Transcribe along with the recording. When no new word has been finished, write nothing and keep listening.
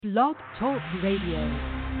Blog Talk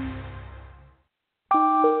Radio.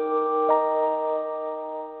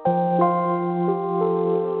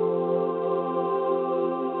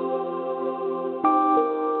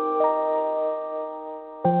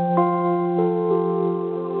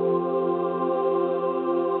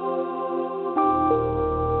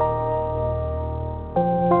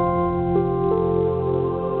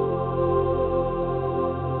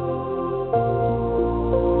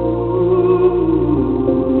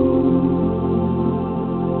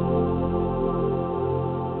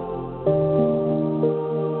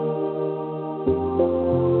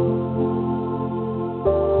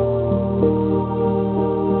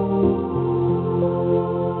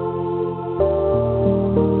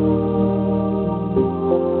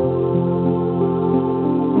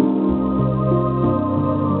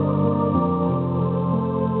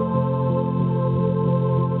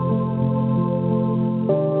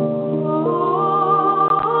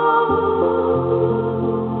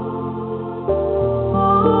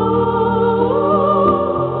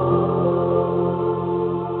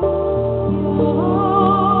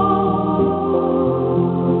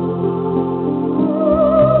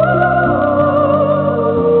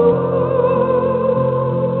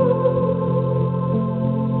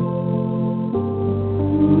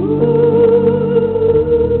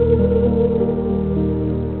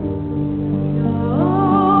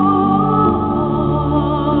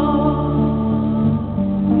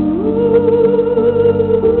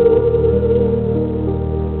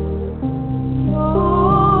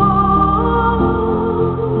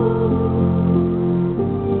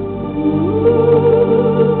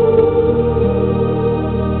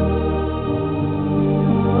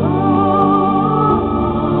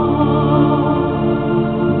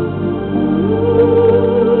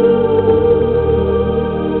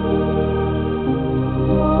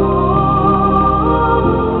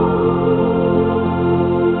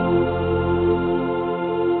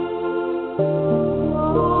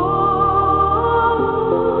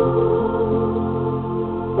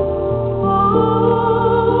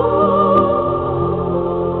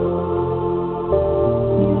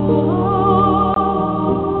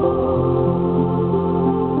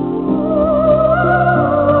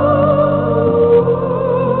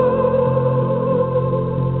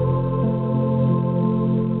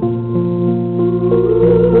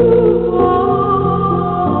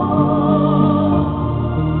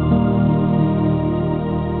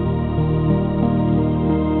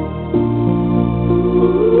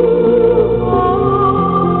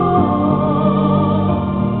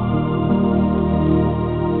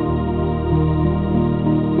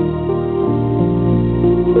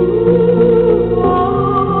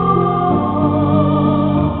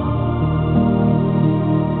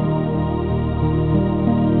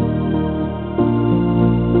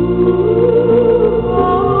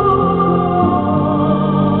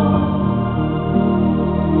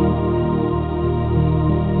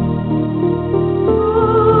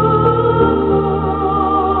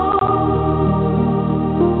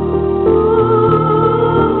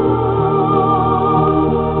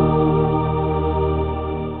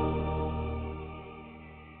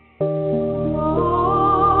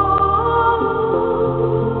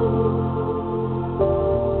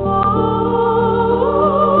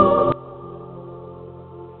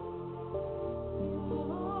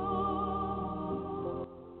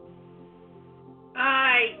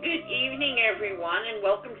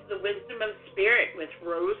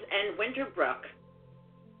 Brook.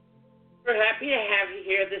 We're happy to have you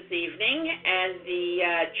here this evening, and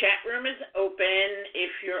the chat room is open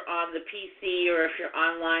if you're on the PC or if you're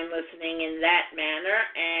online listening in that manner,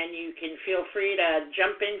 and you can feel free to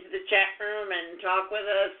jump into the chat room and talk with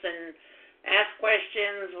us and ask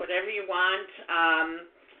questions, whatever you want.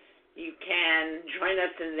 You can join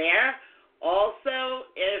us in there. Also,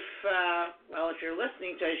 if you're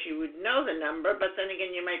listening to us, you would know the number, but then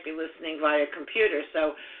again, you might be listening via computer.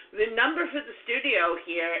 So the number for the studio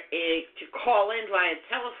here is to call in via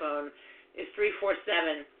telephone is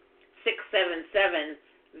 347-677-0699.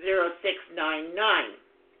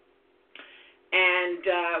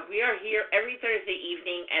 And we are here every Thursday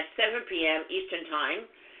evening at 7 p.m. Eastern Time,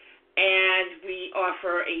 and we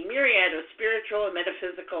offer a myriad of spiritual and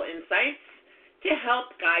metaphysical insights to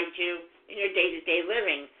help guide you in your day-to-day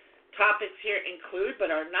living. Topics here include, but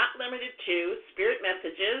are not limited to, spirit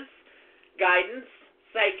messages, guidance,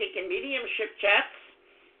 psychic and mediumship chats,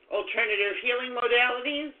 alternative healing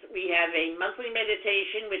modalities. We have a monthly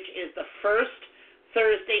meditation, which is the first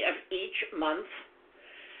Thursday of each month.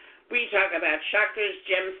 We talk about chakras,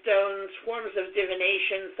 gemstones, forms of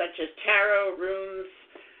divination such as tarot, runes,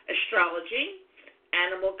 astrology.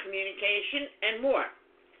 animal communication, and more.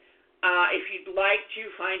 If you'd like to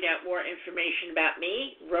find out more information about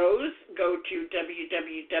me, Rose, go to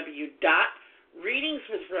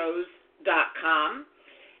www.readingswithrose.com.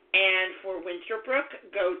 And for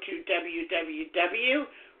Winterbrook, go to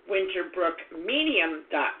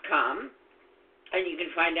www.winterbrookmedium.com, and you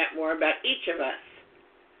can find out more about each of us.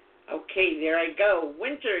 Okay, there I go.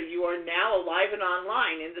 Winter, you are now alive and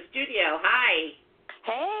online in the studio. Hi.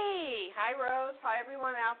 Hey. Hi, Rose. Hi,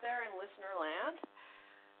 everyone out there in listener land.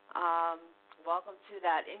 Welcome to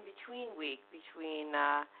that in-between week between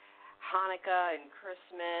Hanukkah and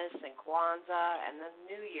Christmas and Kwanzaa and then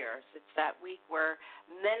New Year's. It's that week where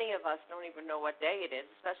many of us don't even know what day it is,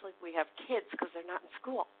 especially if we have kids because they're not in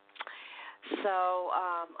school. So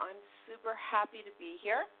I'm super happy to be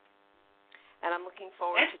here, and I'm looking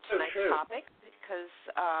forward to tonight's topic because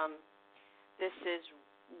this is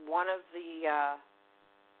one of the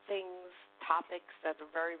topics that are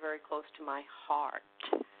very, very close to my heart.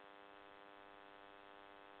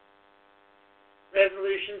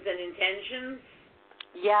 Resolutions and intentions?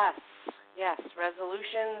 Yes,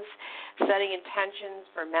 resolutions, setting intentions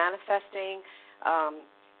for manifesting,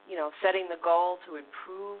 setting the goal to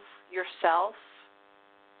improve yourself.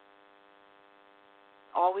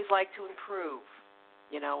 Always like to improve.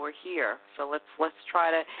 We're here, so let's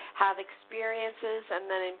try to have experiences and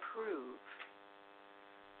then improve.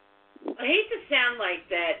 I hate to sound like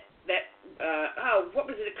that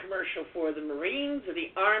what was it, a commercial for the Marines or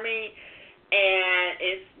the Army? And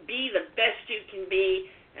it's be the best you can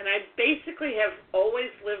be. And I basically have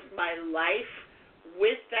always lived my life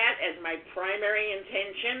with that as my primary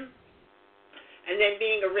intention. And then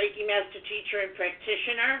being a Reiki master teacher and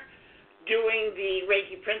practitioner, doing the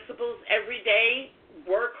Reiki principles every day,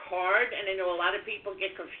 work hard. And I know a lot of people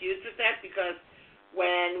get confused with that because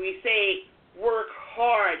when we say work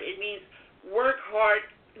hard, it means work hard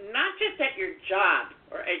not just at your job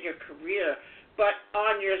or at your career, but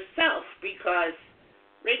on yourself, because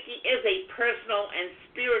Reiki is a personal and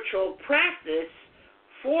spiritual practice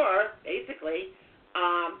for, basically,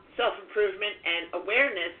 self-improvement and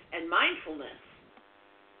awareness and mindfulness.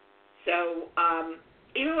 So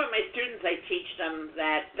even with my students, I teach them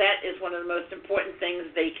that is one of the most important things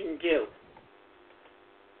they can do.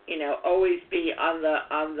 Always be on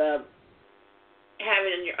the have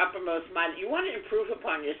it in your uppermost mind. You want to improve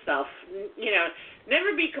upon yourself.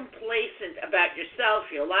 Never be complacent about yourself,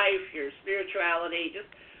 your life, your spirituality. Just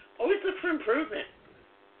always look for improvement.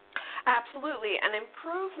 Absolutely. And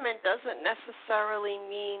improvement doesn't necessarily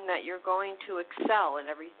mean that you're going to excel in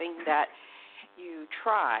everything that you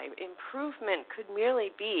try. Improvement could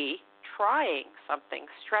merely be trying something,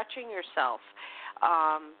 stretching yourself,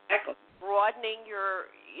 broadening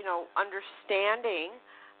your, understanding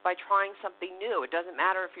by trying something new. It doesn't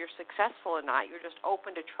matter if you're successful or not. You're just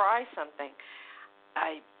open to try something.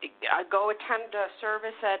 I go attend a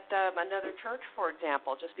service at another church, for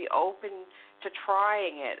example. Just be open to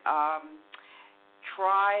trying it.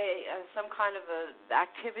 Try some kind of a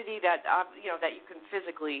activity that that you can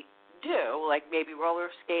physically do, like maybe roller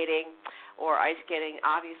skating or ice skating.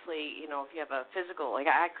 Obviously, if you have a physical, like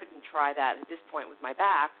I couldn't try that at this point with my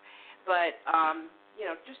back, but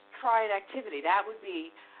just try an activity. That would be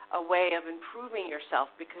a way of improving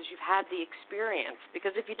yourself because you've had the experience.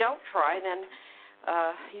 Because if you don't try, then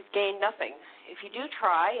you've gained nothing. If you do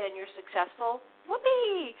try and you're successful,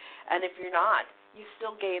 whoopee! And if you're not, you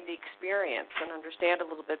still gain the experience and understand a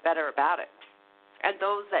little bit better about it. And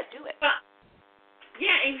those that do it. Well,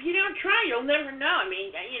 yeah, if you don't try, you'll never know. I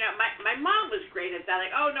mean, my mom was great at that.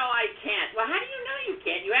 Like, oh, no, I can't. Well, how do you know you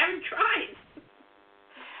can't? You haven't tried.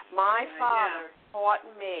 My father taught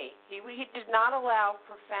me. He did not allow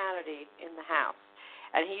profanity in the house.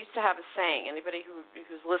 And he used to have a saying, anybody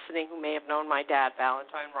who's listening who may have known my dad,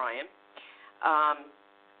 Valentine Ryan,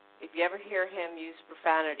 if you ever hear him use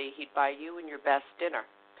profanity, he'd buy you and your best dinner.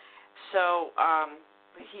 So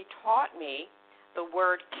he taught me the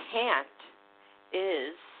word can't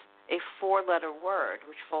is a 4-letter word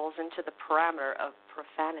which falls into the parameter of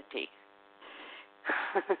profanity.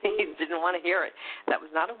 He didn't want to hear it. That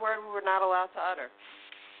was not a word we were not allowed to utter.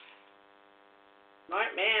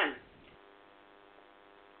 Smart man.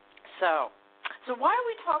 So why are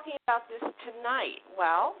we talking about this tonight?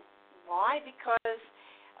 Well, why? Because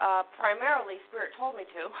primarily Spirit told me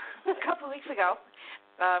to a couple of weeks ago.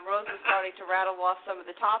 Rose was starting to rattle off some of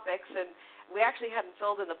the topics, and we actually hadn't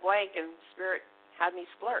filled in the blank, and Spirit had me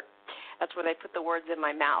splurt. That's where they put the words in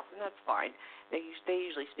my mouth, and that's fine. They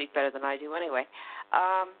usually speak better than I do anyway.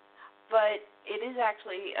 But it is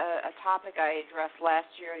actually a topic I addressed last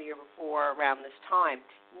year and the year before around this time,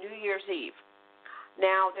 New Year's Eve.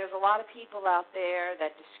 Now, there's a lot of people out there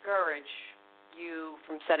that discourage you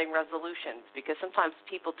from setting resolutions because sometimes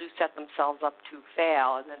people do set themselves up to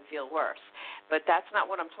fail and then feel worse. But that's not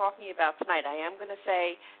what I'm talking about tonight. I am going to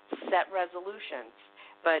say set resolutions,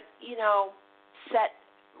 but, set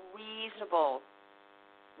reasonable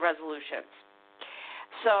resolutions.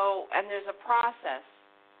 So, and there's a process.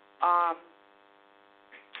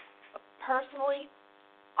 Personally,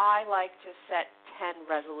 I like to set 10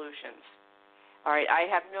 resolutions. All right, I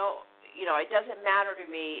have it doesn't matter to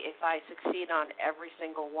me if I succeed on every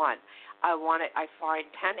single one. I find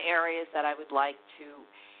 10 areas that I would like to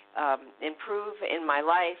improve in my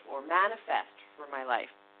life or manifest for my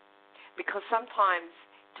life. Because sometimes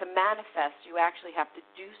to manifest, you actually have to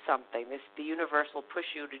do something. The universe will push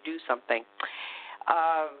you to do something.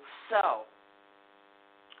 So,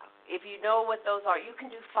 if you know what those are, you can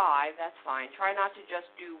do 5, that's fine. Try not to just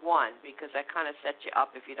do 1 because that kind of sets you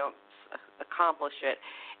up if you don't accomplish it.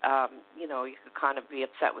 You could kind of be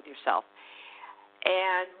upset with yourself.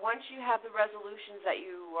 And once you have the resolutions that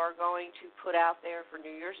you are going to put out there for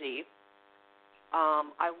New Year's Eve,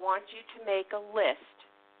 I want you to make a list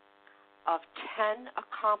of 10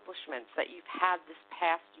 accomplishments that you've had this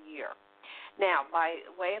past year. Now, by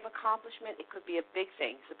way of accomplishment, it could be a big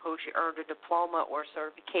thing. Suppose you earned a diploma or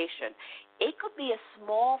certification. It could be a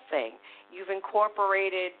small thing. You've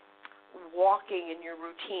incorporated walking in your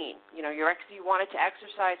routine. You wanted to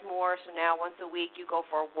exercise more, so now once a week you go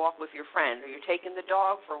for a walk with your friend, or you're taking the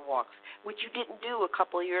dog for walks, which you didn't do a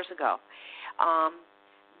couple of years ago.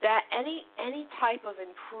 That any type of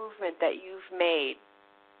improvement that you've made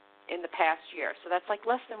in the past year. So that's like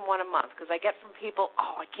less than 1 a month, because I get from people,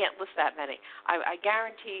 I can't list that many. I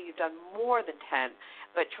guarantee you've done more than 10,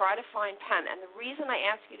 but try to find 10. And the reason I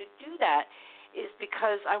ask you to do that is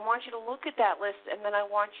because I want you to look at that list, and then I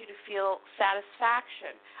want you to feel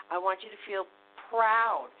satisfaction. I want you to feel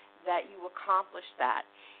proud that you accomplished that,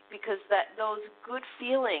 because those good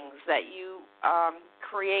feelings that you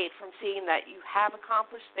create from seeing that you have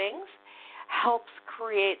accomplished things helps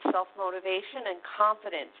create self-motivation and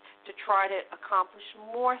confidence to try to accomplish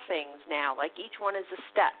more things now. Like each one is a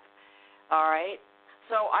step, all right?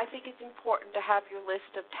 So I think it's important to have your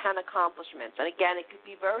list of 10 accomplishments. And again, it could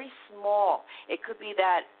be very small. It could be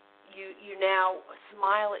that you now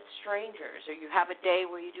smile at strangers, or you have a day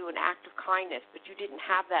where you do an act of kindness, but you didn't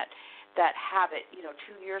have that habit,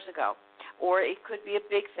 2 years ago. Or it could be a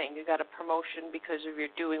big thing. You got a promotion because of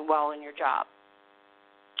you're doing well in your job.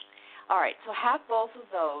 All right, so have both of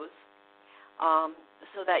those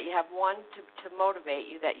so that you have one to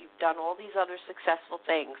motivate you, that you've done all these other successful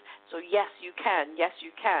things. So yes, you can. Yes,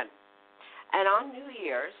 you can. And on New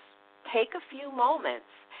Year's, take a few moments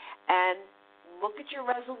and look at your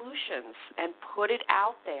resolutions and put it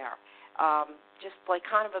out there. Just like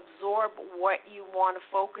kind of absorb what you want to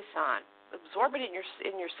focus on. Absorb it in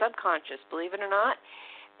your subconscious, believe it or not.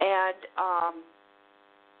 And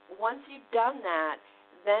once you've done that,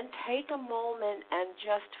 then take a moment and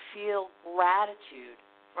just feel gratitude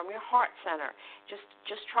from your heart center.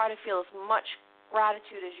 Just try to feel as much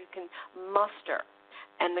gratitude as you can muster.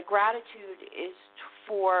 And the gratitude is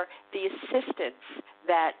for the assistance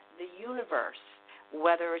that the universe,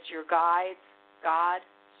 whether it's your guides, God,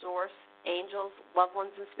 source, angels, loved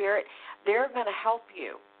ones in spirit, they're going to help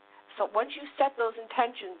you. So once you set those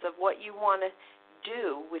intentions of what you want to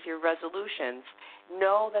do with your resolutions,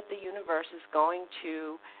 know that the universe is going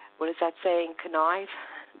to, what is that saying, connive,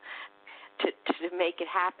 to make it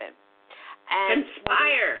happen. And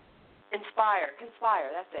conspire,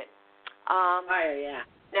 that's it. Conspire, yeah.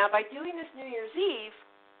 Now, by doing this New Year's Eve,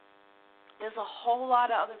 there's a whole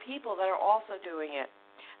lot of other people that are also doing it.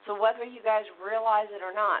 So whether you guys realize it or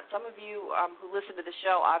not, some of you who listen to the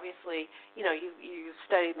show, obviously, you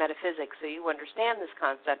studied metaphysics, so you understand this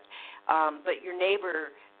concept. But your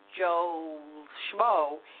neighbor, Joe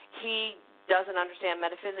Schmo, he doesn't understand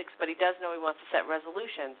metaphysics, but he does know he wants to set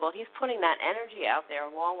resolutions. Well, he's putting that energy out there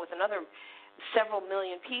along with another several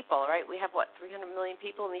million people, right? We have, 300 million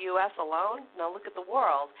people in the U.S. alone? Now look at the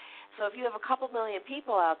world. So if you have a couple million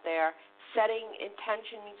people out there setting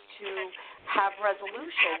intentions to have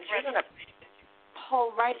resolutions, you're going to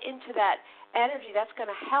pull right into that energy. That's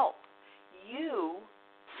going to help you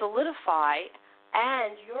solidify,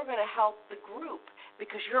 and you're going to help the group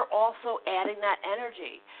because you're also adding that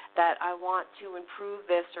energy that I want to improve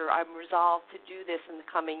this, or I'm resolved to do this in the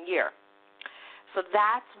coming year. So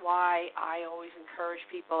that's why I always encourage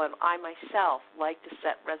people, and I myself like to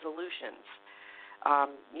set resolutions.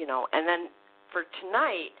 And then for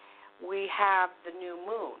tonight, we have the new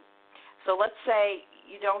moon. So let's say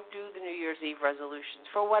you don't do the New Year's Eve resolutions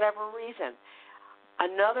for whatever reason.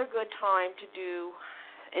 Another good time to do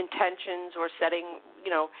intentions or setting,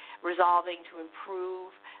 resolving to improve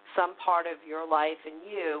some part of your life and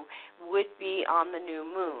you would be on the new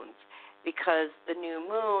moons, because the new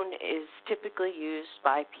moon is typically used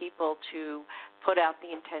by people to put out the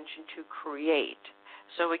intention to create.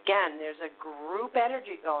 So again, there's a group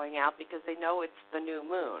energy going out because they know it's the new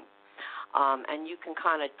moon. And you can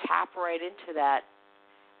kind of tap right into that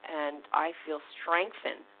and, I feel,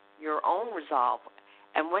 strengthen your own resolve.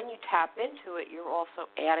 And when you tap into it, you're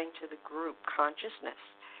also adding to the group consciousness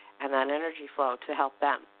and that energy flow to help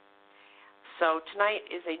them. So tonight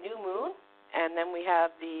is a new moon, and then we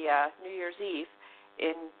have the New Year's Eve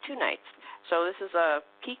in 2 nights. So this is a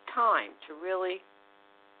peak time to really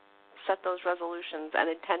set those resolutions and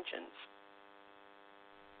intentions.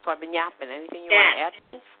 So I've been yapping. Anything you want to add to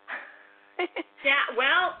this? Yeah,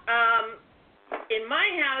 well, in my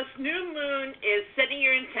house, new moon is setting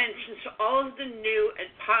your intentions to all of the new and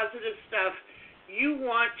positive stuff you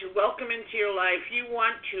want to welcome into your life, you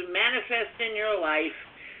want to manifest in your life,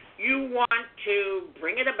 you want to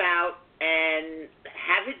bring it about and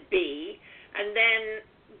have it be. And then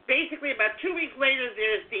basically about 2 weeks later,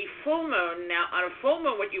 there's the full moon. Now, on a full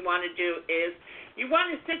moon, what you want to do is you want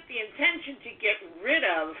to set the intention to get rid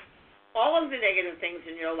of all of the negative things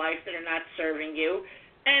in your life that are not serving you,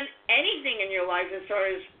 and anything in your life as far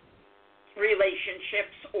as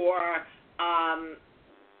relationships or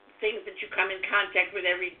things that you come in contact with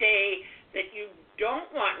every day that you don't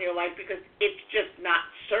want in your life because it's just not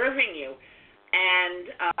serving you,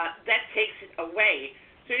 and that takes it away.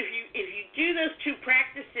 So if you do those 2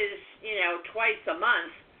 practices, twice a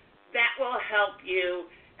month, that will help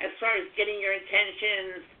you as far as getting your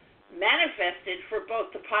intentions manifested for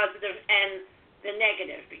both the positive and the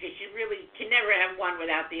negative, because you really can never have one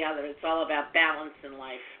without the other. It's all about balance in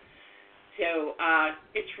life. So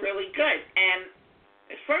it's really good. And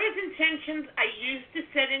as far as intentions, I used to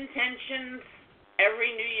set intentions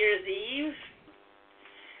every New Year's Eve.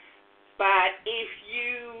 But if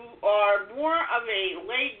you are more of a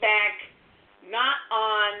laid-back, not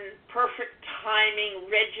on perfect timing,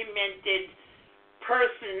 regimented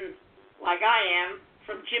person like I am,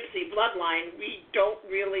 from Gypsy bloodline, we don't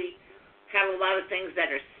really have a lot of things that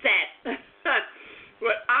are set.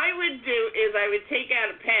 What I would do is I would take out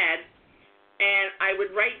a pad and I would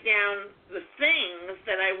write down the things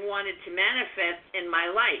that I wanted to manifest in my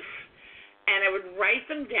life. And I would write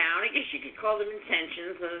them down. I guess you could call them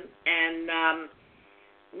intentions. And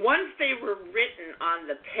once they were written on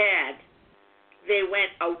the pad, they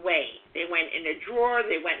went away. They went in a drawer.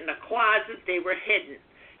 They went in a closet. They were hidden.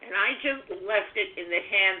 And I just left it in the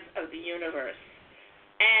hands of the universe.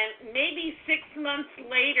 And maybe 6 months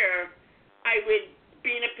later, I would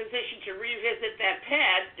be in a position to revisit that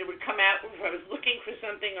pad. It would come out if I was looking for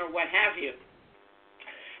something or what have you.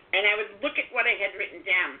 And I would look at what I had written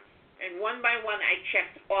down. And one by one, I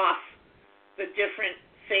checked off the different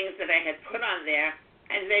things that I had put on there,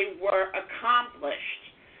 and they were accomplished.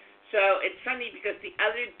 So it's funny because the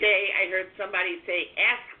other day I heard somebody say,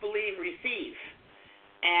 ask, believe, receive.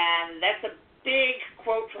 And that's a big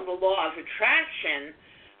quote from the law of attraction,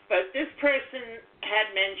 but this person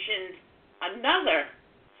had mentioned another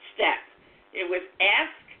step. It was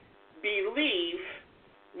ask, believe,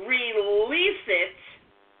 release it,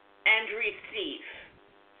 and receive.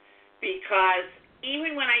 Because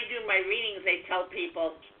even when I do my readings, I tell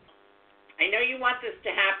people, I know you want this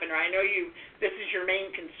to happen, or I know this is your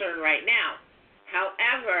main concern right now.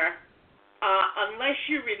 However, unless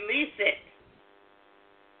you release it,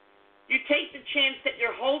 you take the chance that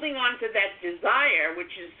you're holding on to that desire,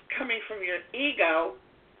 which is coming from your ego.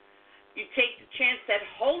 You take the chance that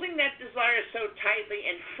holding that desire so tightly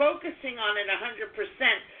and focusing on it 100%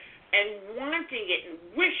 and wanting it and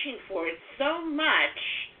wishing for it so much,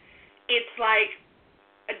 it's like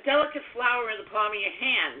a delicate flower in the palm of your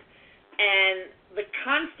hand. And the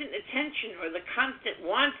constant attention or the constant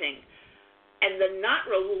wanting and the not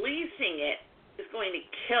releasing it is going to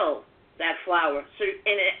kill that flower. So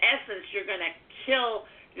in essence, you're going to kill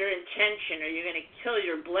your intention, or you're going to kill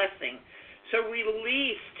your blessing. So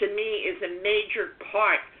release, to me, is a major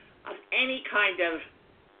part of any kind of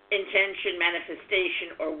intention,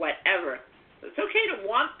 manifestation, or whatever. It's okay to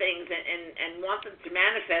want things and want them to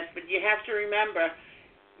manifest, but you have to remember,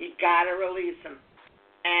 you got to release them.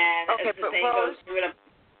 And okay, as the saying goes,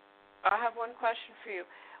 I have one question for you.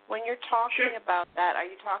 When you're talking about that, are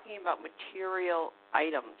you talking about material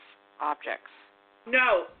items, objects?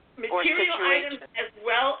 No, material items as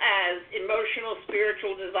well as emotional,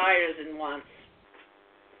 spiritual desires and wants.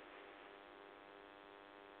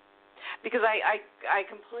 Because I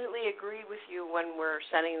completely agree with you when we're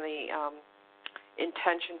setting the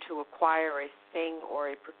intention to acquire a thing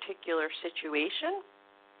or a particular situation.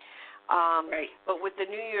 Right. But with the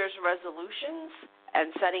New Year's resolutions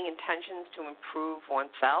and setting intentions to improve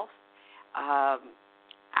oneself,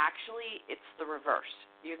 actually it's the reverse.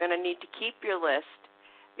 You're going to need to keep your list,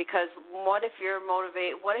 because what if you're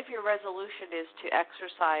motivated? What if your resolution is to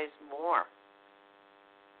exercise more?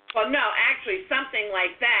 Well, no, actually, something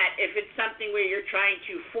like that, if it's something where you're trying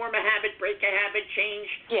to form a habit, break a habit, change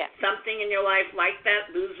something in your life like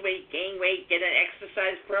that, lose weight, gain weight, get an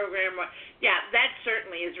exercise program, that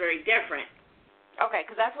certainly is very different. Okay,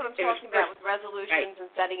 because that's what I'm talking about with resolutions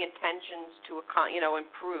and setting intentions to,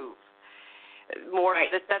 improve. More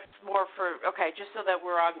that's more for just so that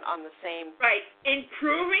we're on the same. Right,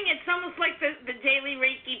 improving. It's almost like the daily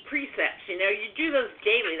Reiki precepts. You do those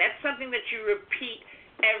daily. That's something that you repeat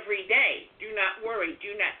every day. Do not worry.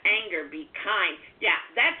 Do not anger. Be kind. Yeah,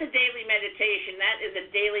 that's a daily meditation. That is a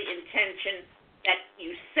daily intention that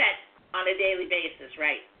you set on a daily basis,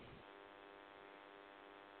 right?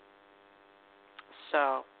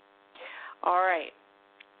 So, all right.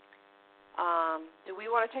 Do we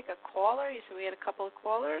want to take a caller? You said we had a couple of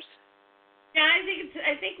callers. Yeah, I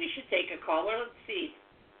think we should take a caller. Let's see.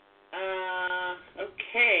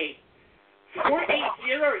 Okay. 480,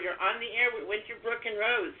 you're on the air with Winter, Brook, and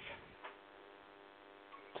Rose.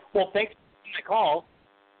 Well, thanks for my call.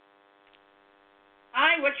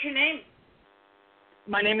 Hi, what's your name?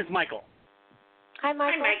 My name is Michael. Hi,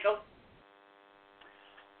 Michael. Hi,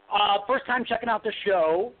 Michael. First time checking out the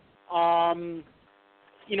show.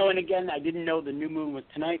 And again, I didn't know the new moon was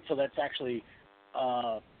tonight, so that's actually,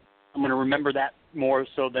 I'm going to remember that more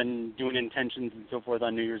so than doing intentions and so forth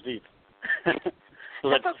on New Year's Eve. So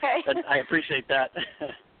that's okay. I appreciate that.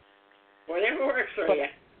 Whatever works for you.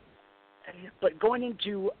 But going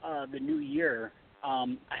into the new year,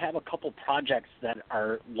 I have a couple projects that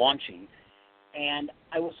are launching, and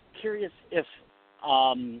I was curious if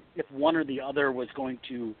one or the other was going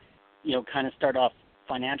to, kind of start off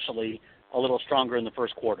financially a little stronger in the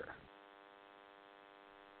first quarter.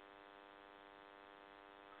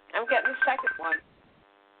 I'm getting the second one.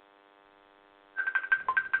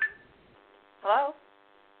 Hello?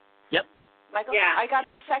 Yep. Michael? Yeah. I got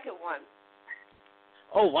the second one.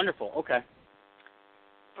 Oh, wonderful. Okay.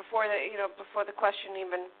 Before the question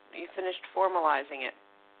even you finished formalizing it.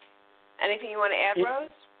 Anything you want to add, Rose?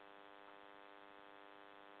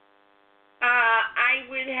 I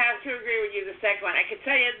would have to agree with you, the second one. I can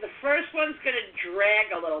tell you the first one's going to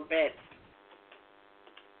drag a little bit.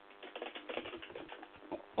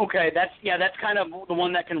 Okay, that's kind of the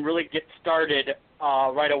one that can really get started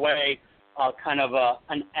right away, kind of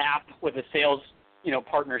an app with a sales,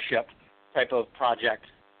 partnership type of project.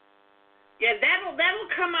 Yeah, that'll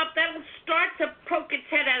come up. That'll start to poke its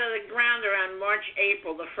head out of the ground around March,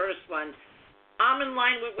 April, the first one. I'm in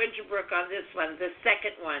line with Winterbrook on this one, the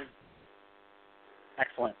second one.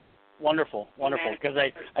 Excellent. Wonderful, because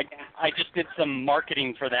I just did some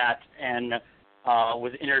marketing for that and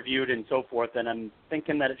was interviewed and so forth, and I'm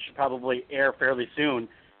thinking that it should probably air fairly soon,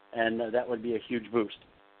 and that would be a huge boost.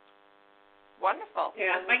 Wonderful.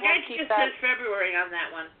 Yeah, my guy just says February on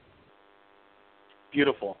that one.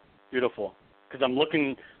 Beautiful, because I'm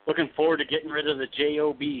looking forward to getting rid of the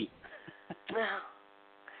JOB.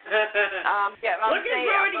 Looking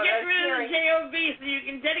forward to getting rid of the JOB so you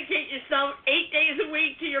can dedicate yourself 8 days a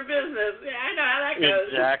week to your business. Yeah, I know how that goes.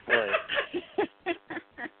 Exactly.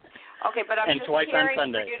 Okay, but I'm and just twice hearing on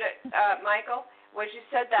Sunday. for you to, Michael, when you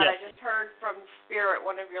said that, yes. I just heard from Spirit,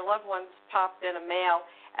 one of your loved ones popped in a mail,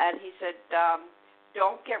 and he said,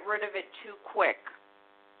 don't get rid of it too quick.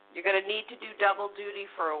 You're going to need to do double duty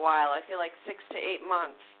for a while. I feel like 6 to 8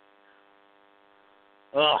 months.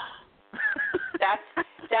 Ugh.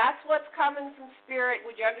 That's what's coming from Spirit.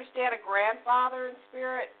 Would you understand a grandfather in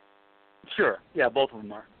Spirit? Sure. Yeah, both of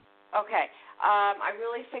them are. Okay. I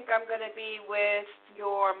really think I'm going to be with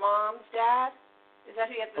your mom's dad. Is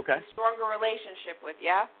that who you have the stronger relationship with,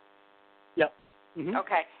 yeah? Yep. Mm-hmm.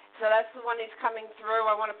 Okay. So that's the one he's coming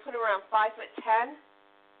through. I want to put around 5'10".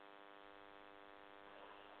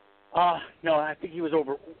 No, I think he was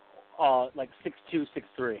over like 6'2",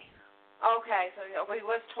 6'3". Okay, so he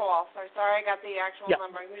was tall. Sorry, I got the actual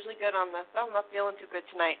number. I'm usually good on this. I'm not feeling too good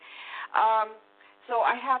tonight. So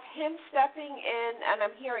I have him stepping in, and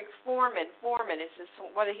I'm hearing foreman. Is this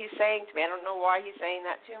what he's saying to me? I don't know why he's saying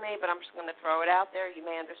that to me, but I'm just going to throw it out there. You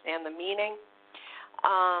may understand the meaning.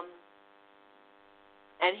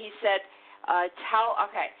 And he said,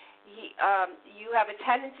 you have a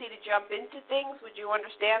tendency to jump into things. Would you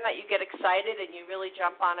understand that? You get excited and you really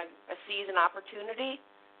jump on a season opportunity?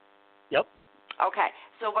 Yep. Okay,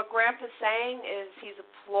 so what Grandpa's saying is he's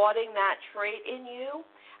applauding that trait in you.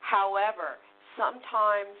 However,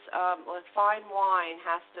 sometimes fine wine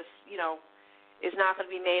has to, is not going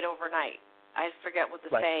to be made overnight. I forget what the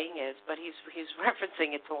saying is, but he's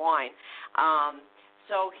referencing it to wine.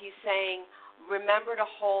 So he's saying, remember to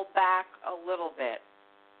hold back a little bit.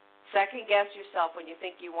 Second guess yourself when you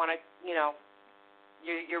think you want to,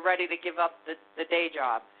 you're ready to give up the day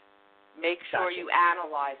job. Make sure you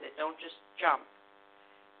analyze it. Don't just jump.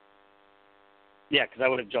 Yeah, because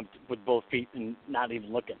I would have jumped with both feet and not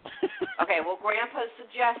even looking. Okay, well, Grandpa's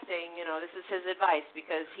suggesting, this is his advice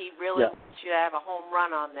because he really wants you to have a home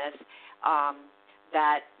run on this,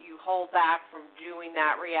 that you hold back from doing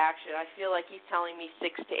that reaction. I feel like he's telling me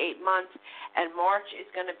 6 to 8 months, and March is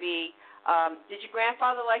going to be, did your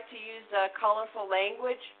grandfather like to use colorful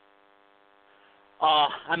language?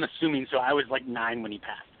 I'm assuming so. I was like 9 when he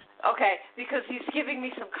passed. Okay, because he's giving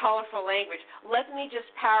me some colorful language. Let me just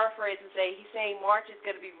paraphrase and say he's saying March is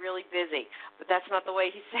going to be really busy, but that's not the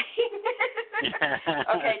way he's saying it.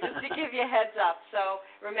 Okay, just to give you a heads up. So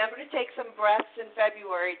remember to take some breaths in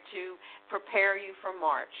February to prepare you for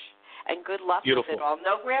March. And good luck with it all.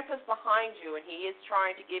 No, Grandpa's behind you, and he is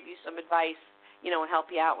trying to give you some advice, and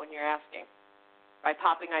help you out when you're asking by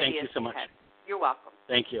popping ideas. Thank you so much. Head. You're welcome.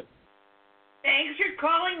 Thank you. Thanks for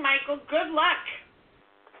calling, Michael. Good luck.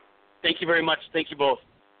 Thank you very much. Thank you both.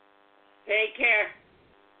 Take care.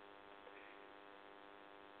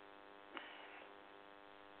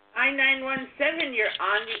 I-917, you're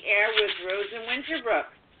on the air with Rose in Winterbrook.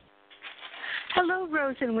 Hello,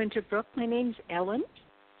 Rose in Winterbrook. My name's Ellen.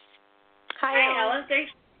 Hi, Ellen.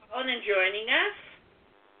 Thanks for calling and joining us.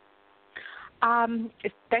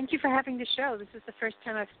 Thank you for having the show. This is the first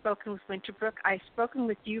time I've spoken with Winterbrook. I've spoken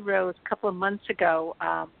with you, Rose, a couple of months ago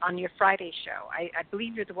on your Friday show. I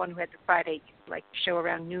believe you're the one who had the Friday show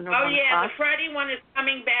around noon or 1 o'clock. Oh, yeah, the Friday one is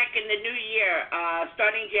coming back in the new year,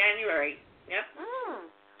 starting January. Yep.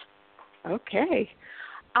 Okay.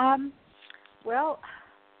 Well,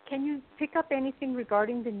 can you pick up anything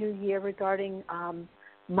regarding the new year, regarding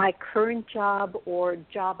my current job or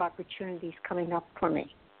job opportunities coming up for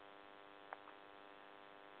me?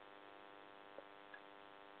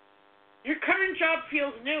 Your current job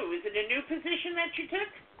feels new. Is it a new position that you took?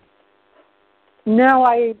 No,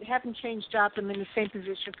 I haven't changed jobs. I'm in the same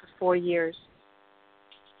position for 4 years.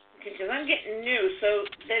 Okay, because I'm getting new, so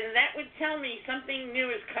then that would tell me something new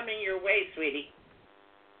is coming your way, sweetie.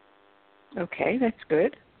 Okay, that's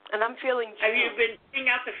good. And I'm feeling June. Have you been putting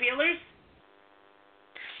out the feelers?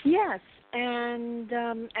 Yes, and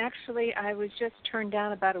actually I was just turned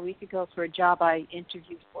down about a week ago for a job I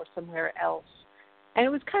interviewed for somewhere else. And it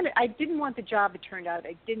was I didn't want the job, it turned out.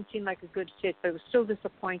 It didn't seem like a good fit, but it was still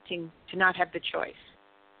disappointing to not have the choice.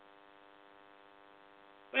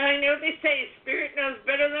 Well, I know they say spirit knows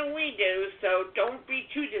better than we do, so don't be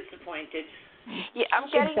too disappointed. Yeah, I'm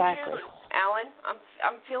getting June, Alan.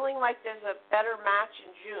 I'm feeling like there's a better match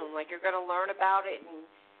in June. Like you're going to learn about it in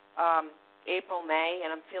April, May,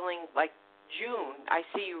 and I'm feeling like June. I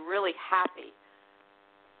see you really happy.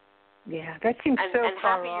 Yeah, that seems so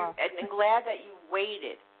far off. And glad that you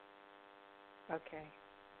waited. Okay.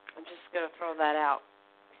 I'm just going to throw that out.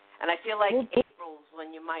 And I feel like April's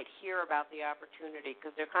when you might hear about the opportunity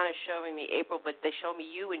because they're kind of showing me April, but they show me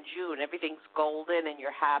you in June. Everything's golden and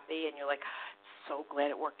you're happy and you're like, so glad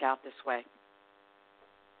it worked out this way.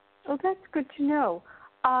 Oh, that's good to know.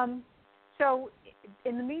 So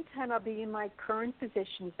in the meantime, I'll be in my current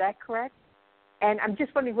position. Is that correct? And I'm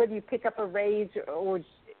just wondering whether you pick up a raise or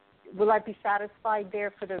will I be satisfied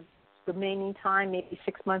there for the remaining time, maybe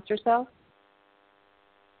 6 months or so?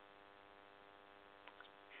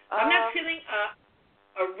 I'm not feeling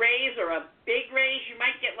a raise or a big raise. You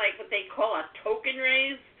might get like what they call a token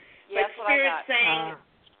raise. Yeah, but Spirit's saying,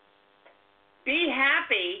 be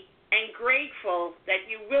happy and grateful that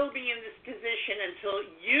you will be in this position until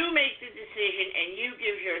you make the decision and you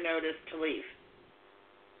give your notice to leave.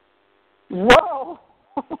 Whoa.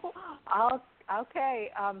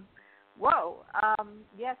 Okay.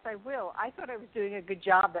 Yes, I will. I thought I was doing a good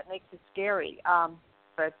job. That makes it scary.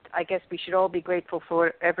 But I guess we should all be grateful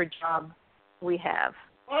for whatever job we have.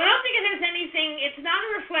 Well, I don't think it has anything. It's not a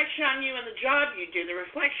reflection on you and the job you do. The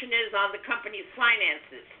reflection is on the company's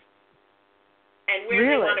finances and where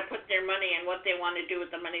they want to put their money and what they want to do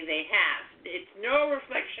with the money they have. It's no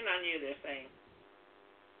reflection on you, they're saying.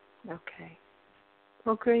 Okay.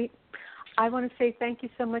 Well, great. I want to say thank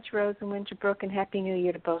you so much, Rose and Winterbrook, and Happy New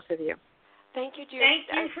Year to both of you. Thank you, dear.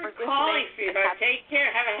 Thank you for calling, sweetheart. Take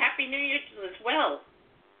care. Have a Happy New Year as well.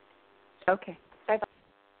 Okay. Bye-bye.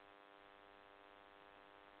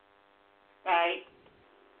 Bye.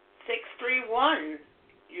 631.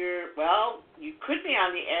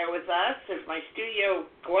 on the air with us. If my studio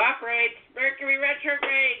cooperates, Mercury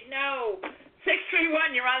retrograde, no.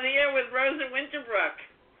 631, you're on the air with Rose and Winterbrook.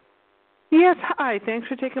 Yes, hi. Thanks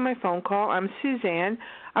for taking my phone call. I'm Suzanne.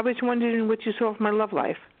 I was wondering what you saw of my love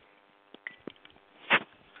life.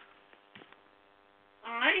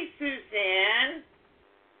 Hi, Suzanne.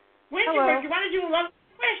 Winterbrook, you want to do a love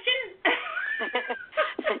question?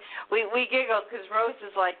 we giggle because Rose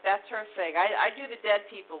is like, that's her thing. I do the dead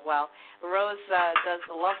people well. Rose does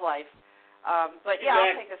the love life. But, yeah,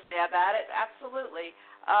 I'll take a stab at it. Absolutely.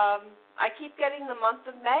 I keep getting the month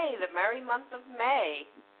of May, the merry month of May.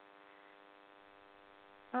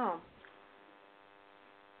 Oh.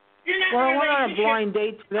 Well, I went on a blind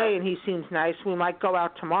date today, and he seems nice. We might go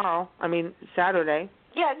out tomorrow. Saturday.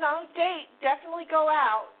 Yeah, no, date. Definitely go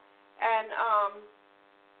out. And,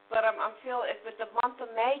 but I'm feeling, but the month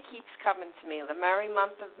of May keeps coming to me, the merry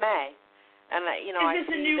month of May. And, Is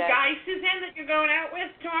this a new guy, Suzanne, that you're going out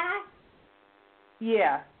with tomorrow?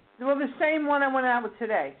 Yeah. Well, the same one I went out with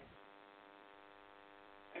today.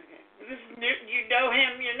 Okay. This is new. You know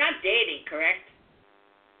him. You're not dating, correct?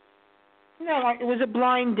 No, it was a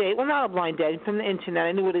blind date. Well, not a blind date, from the internet.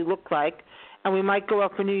 I knew what he looked like. And we might go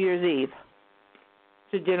out for New Year's Eve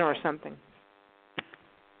to dinner or something.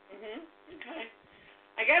 Okay.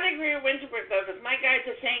 I got to agree with Winterbrook, though, because my guys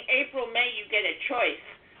are saying April, May, you get a choice.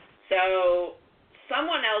 So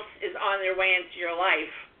someone else is on their way into your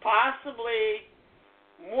life, possibly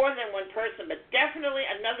more than one person, but definitely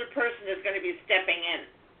another person is going to be stepping in.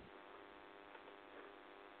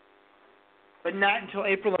 But not until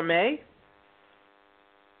April or May?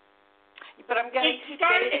 But I'm getting it's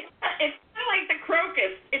kind of like the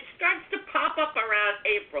crocus. It starts to pop up around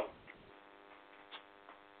April.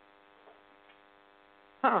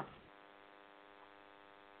 Huh.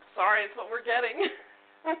 Sorry, it's what we're getting.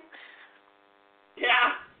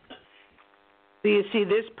 Yeah. Do you see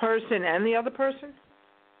this person and the other person?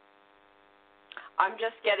 I'm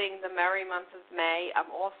just getting the merry month of May.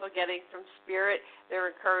 I'm also getting from Spirit, they're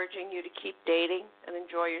encouraging you to keep dating and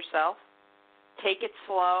enjoy yourself. Take it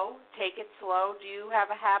slow. Take it slow. Do you have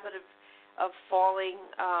a habit of falling,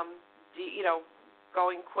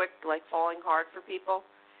 going quick, like falling hard for people?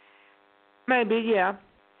 Maybe, yeah.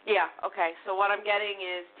 Yeah, okay. So what I'm getting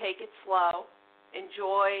is take it slow.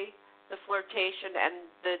 Enjoy the flirtation and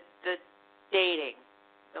the dating.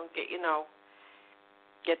 Don't get to know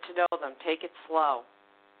them. Take it slow.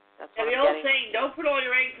 That's what the I'm old getting. saying, don't put all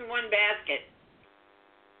your eggs in one basket.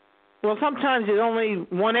 Well, sometimes there's only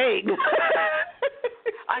one egg.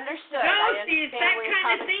 Understood. No, I see, it's that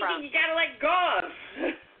kind of thinking you got to let go of.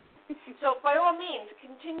 So by all means,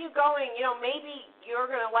 continue going. Maybe you're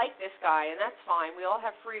going to like this guy, and that's fine. We all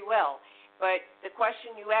have free will. But the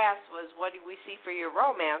question you asked was, what do we see for your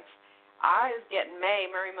romance? I was getting May,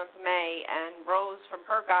 merry month of May, and Rose from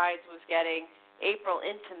her guides was getting April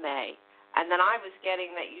into May. And then I was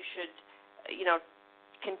getting that you should,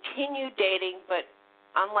 continue dating, but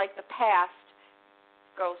unlike the past,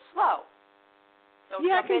 go slow. So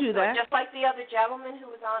yeah, I can do that. Just like the other gentleman who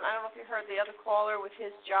was on, I don't know if you heard the other caller with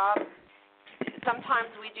his job.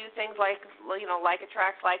 Sometimes we do things like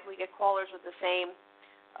attracts like. We get callers with the same,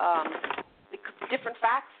 different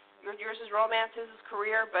facts. Yours is romance, his is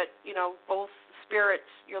career, but, both spirits,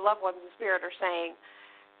 your loved ones in spirit are saying,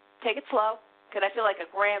 take it slow. Because I feel like a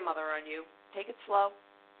grandmother on you. Take it slow.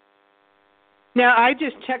 Now, I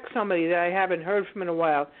just text somebody that I haven't heard from in a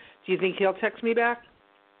while. Do you think he'll text me back?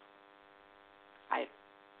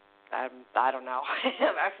 I don't know.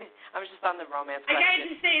 I was just on the romance I question. got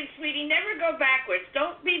to say, sweetie, never go backwards.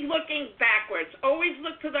 Don't be looking backwards. Always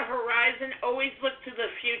look to the horizon. Always look to the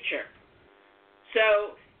future.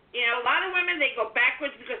 So, a lot of women, they go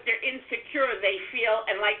backwards because they're insecure. They feel,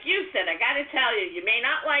 and like you said, I got to tell you, you may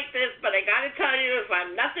not like this, but I got to tell you, if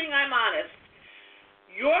I'm nothing, I'm honest.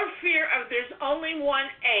 Your fear of there's only one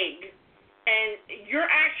egg, and your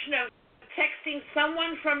action of texting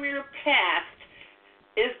someone from your past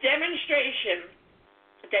is demonstration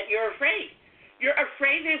that you're afraid. You're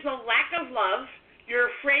afraid there's a lack of love.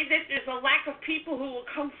 You're afraid that there's a lack of people who will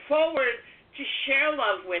come forward to share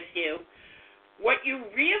love with you. What you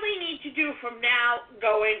really need to do from now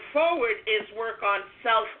going forward is work on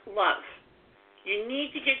self-love. You need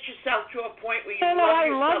to get yourself to a point where you love yourself. I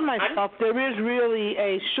love myself. There is really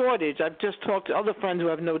a shortage. I've just talked to other friends who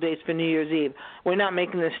have no dates for New Year's Eve. We're not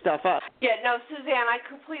making this stuff up. Yeah, no, Suzanne, I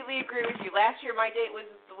completely agree with you. Last year my date was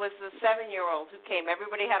the 7-year-old who came.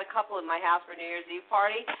 Everybody had a couple in my house for New Year's Eve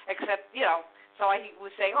party, except, so I was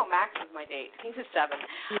saying, Max was my date. He was 7.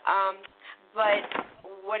 But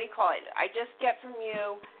what do you call it? I just get from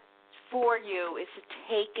you, for you, is to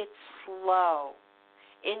take it slow.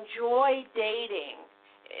 Enjoy dating.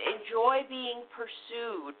 enjoy being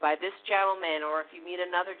pursued by this gentleman, or if you meet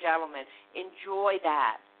another gentleman, enjoy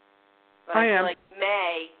that. But I feel like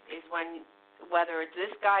May is when, whether it's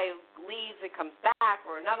this guy who leaves and comes back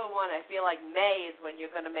or another one, I feel like May is when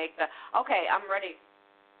you're going to make the, okay, I'm ready,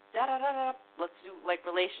 let's do like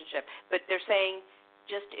relationship. But they're saying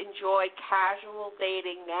just enjoy casual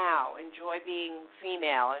dating now. Enjoy being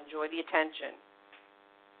female. Enjoy the attention.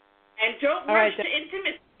 And don't rush to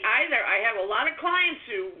intimacy either. I have a lot of clients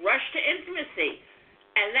who rush to intimacy,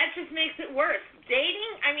 and that just makes it worse.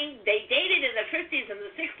 Dating, I mean, they dated in the 50s and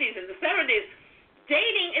the 60s and the 70s.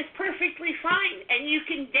 Dating is perfectly fine, and you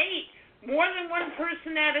can date more than one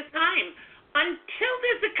person at a time until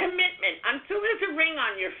there's a commitment, until there's a ring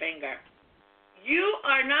on your finger. You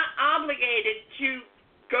are not obligated to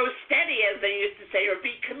go steady, as they used to say, or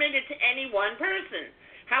be committed to any one person.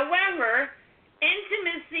 However,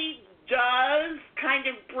 intimacy does kind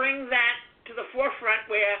of bring that to the forefront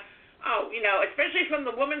where, especially from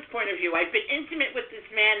the woman's point of view, I've been intimate with this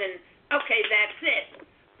man and, okay, that's it.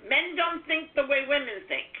 Men don't think the way women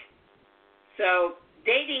think. So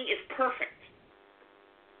dating is perfect.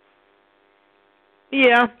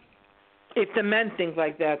 Yeah, if the men think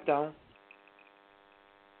like that, though.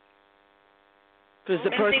 Because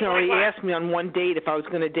the person already asked me on one date if I was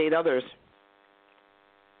going to date others.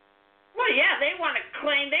 Well, yeah, they want to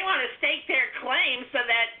stake their claim so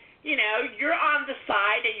that, you're on the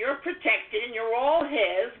side and you're protected and you're all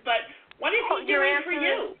his, but what is he doing for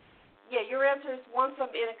you? Yeah, your answer is once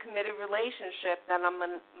I'm in a committed relationship, then I'm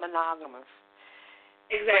monogamous.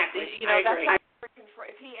 Exactly. But, I agree.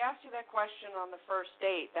 If he asked you that question on the first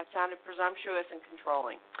date, that sounded presumptuous and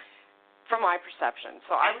controlling, from my perception.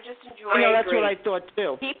 So I would just enjoy. That's what I thought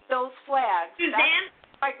too. Keep those flags. Suzanne?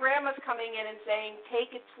 My grandma's coming in and saying,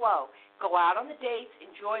 take it slow. Go out on the dates,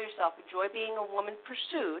 enjoy yourself, enjoy being a woman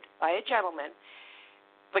pursued by a gentleman,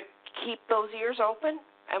 but keep those ears open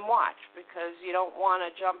and watch, because you don't want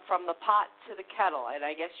to jump from the pot to the kettle. And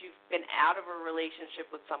I guess you've been out of a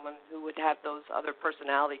relationship with someone who would have those other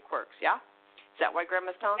personality quirks, yeah? Is that why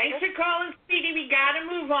Grandma's telling you? Thanks for calling, Speedy. We got to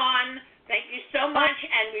move on. Thank you so much,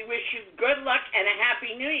 and we wish you good luck and a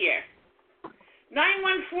Happy New Year.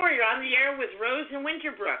 914, you're on the air with Rose and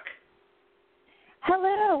Winterbrook.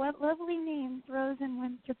 Hello, what lovely names, Rose and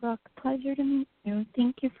Winterbrook. Pleasure to meet you.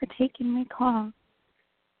 Thank you for taking my call.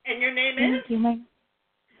 And your name is? Thank you.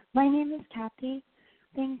 My name is Kathy.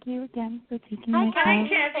 Thank you again for taking my call. Hi,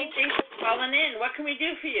 Kathy. Thanks for calling in. What can we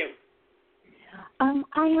do for you?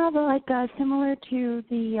 I have similar to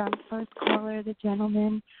the first caller, the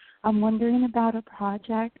gentleman. I'm wondering about a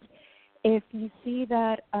project. If you see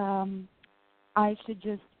that I should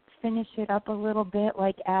just finish it up a little bit,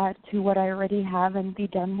 like add to what I already have and be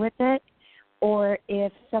done with it, or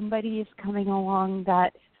if somebody is coming along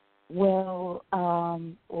that will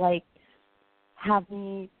have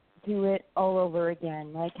me do it all over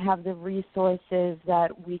again, like have the resources that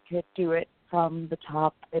we could do it from the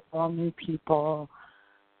top with all new people.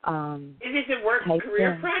 Is this a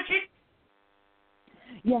career project?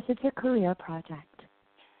 Yes, it's a career project.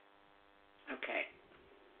 Okay.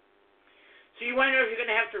 So you want to know if you're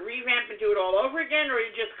going to have to revamp and do it all over again, or are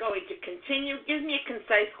you just going to continue? Give me a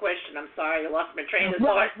concise question. I'm sorry, I lost my train of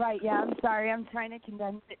thought. Right, yeah, I'm sorry. I'm trying to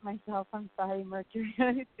condense it myself. I'm sorry, Mercury.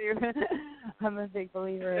 I'm a big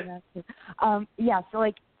believer in that, too. So,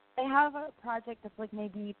 I have a project that's,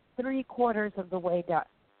 maybe 3/4 of the way done.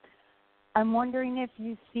 I'm wondering if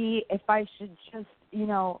you see if I should just,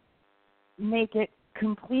 make it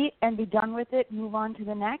complete and be done with it, move on to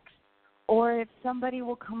the next, or if somebody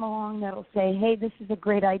will come along that will say, hey, this is a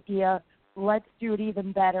great idea, let's do it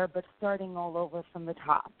even better, but starting all over from the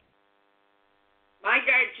top. My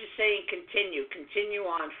guide's just saying continue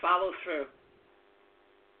on, follow through.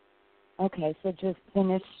 Okay, so just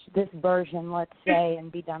finish this version, let's say,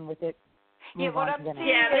 and be done with it. They're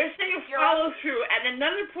saying follow through at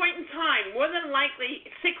another point in time, more than likely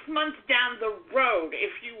 6 months down the road,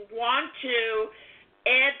 if you want to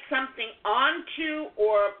add something onto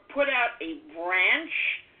or put out a branch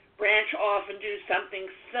off and do something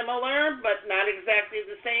similar but not exactly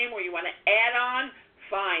the same, or you want to add on,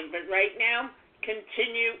 fine. But right now,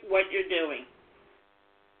 continue what you're doing.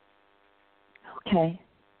 Okay.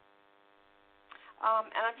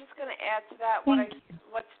 And I'm just going to add to that,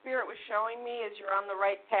 what Spirit was showing me is you're on the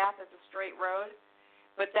right path, it's a straight road,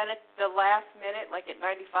 but then at the last minute, like at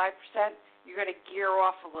 95%, you're going to gear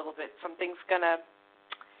off a little bit. Something's going to,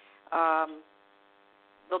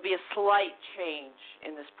 there'll be a slight change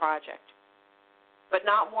in this project, but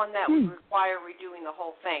not one that would require redoing the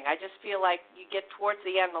whole thing. I just feel like you get towards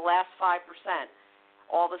the end, the last 5%,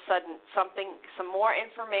 all of a sudden some more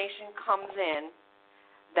information comes in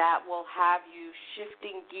that will have you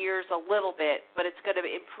shifting gears a little bit, but it's going to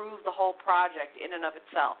improve the whole project in and of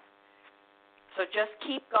itself. So just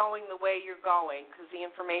keep going the way you're going because the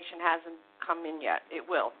information hasn't come in yet. It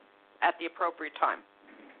will at the appropriate time.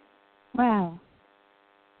 Wow.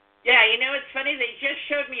 Yeah, it's funny. They just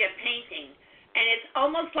showed me a painting, and it's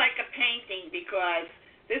almost like a painting because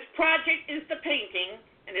this project is the painting,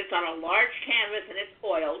 and it's on a large canvas, and it's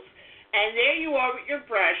oils, and there you are with your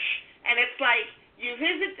brush, and it's like you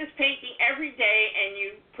visit this painting every day, and you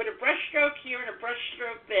put a brush stroke here and a brush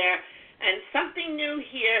stroke there, and something new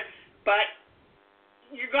here, but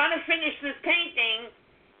you're going to finish this painting,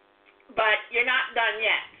 but you're not done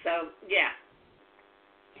yet. So, yeah.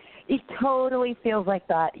 It totally feels like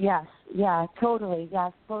that. Yes. Yeah, totally.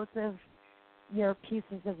 Yes. Both of your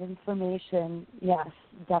pieces of information, yes,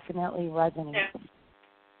 definitely resonate. Yeah.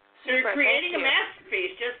 So you're creating a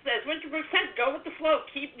masterpiece. Just as Winterbrook said, go with the flow.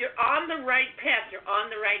 You're on the right path. You're on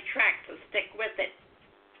the right track. So stick with it.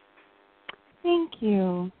 Thank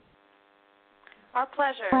you. Our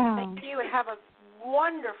pleasure. Wow. Thank you, and have a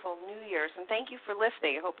wonderful New Year's. And thank you for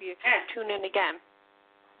listening. I hope you tune in again.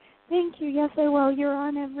 Thank you. Yes, I will. You're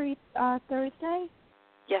on every Thursday?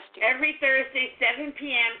 Yes, dear. Every Thursday, 7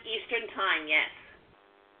 p.m. Eastern Time, yes.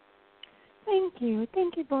 Thank you.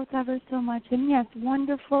 Thank you both ever so much. And, yes,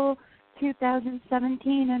 wonderful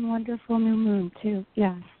 2017 and wonderful new moon, too.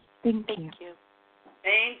 Yes. Thank you. Thank you.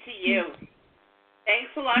 Same to you.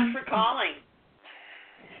 Thanks a lot for calling.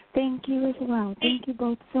 Thank you as well. Thank you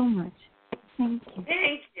both so much. Thank you.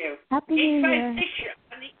 Thank you. Happy New Year. 856, you're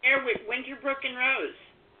on the air with Winterbrook and Rose.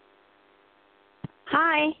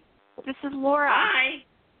 Hi, this is Laura. Hi.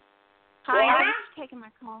 Hi, Laura? thanks for taking my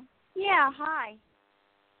call. Yeah, hi.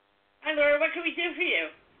 Hi, Laura. What can we do for you?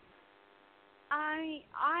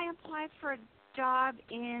 I applied for a job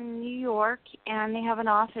in New York, and they have an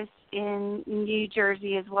office in New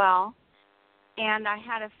Jersey as well. And I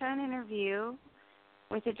had a phone interview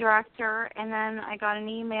with the director, and then I got an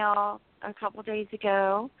email a couple days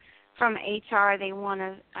ago from HR.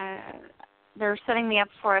 They're setting me up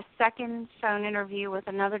for a second phone interview with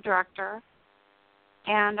another director.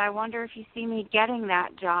 And I wonder if you see me getting that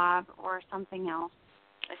job or something else.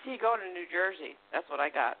 I see you going to New Jersey. That's what I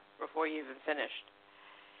got before you even finished.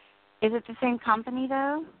 Is it the same company,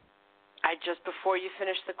 though? Before you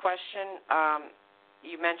finished the question,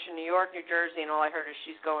 you mentioned New York, New Jersey, and all I heard is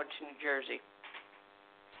she's going to New Jersey.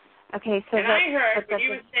 Okay, so and I heard when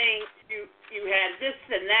you were saying you had this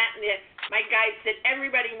and that, and my guy said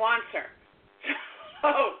everybody wants her.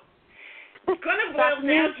 So it's going to boil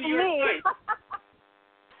down to your choice.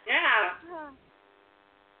 Yeah.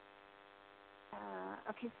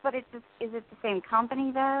 Okay, but is it the same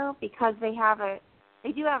company though? Because they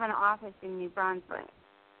do have an office in New Brunswick,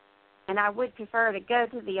 and I would prefer to go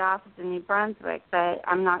to the office in New Brunswick, but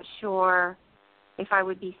I'm not sure if I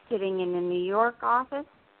would be sitting in the New York office.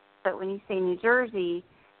 But when you say New Jersey,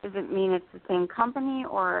 does it mean it's the same company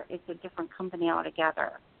or it's a different company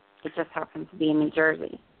altogether? It just happens to be in New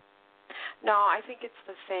Jersey. No, I think it's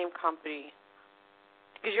the same company.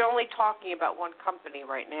 Because you're only talking about one company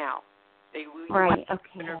right now. Right,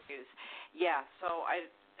 okay. Interviews. Yeah, so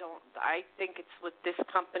I think it's with this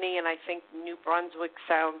company, and I think New Brunswick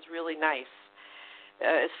sounds really nice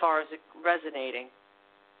as far as it resonating,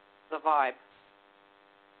 the vibe.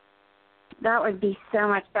 That would be so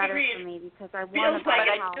much better for me because I want to buy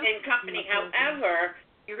a house. Feels like it's the same company. However,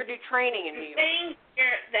 you're going to do training in New York. Saying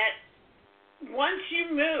here that once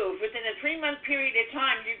you move, within a 3-month period of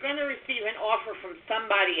time, you're going to receive an offer from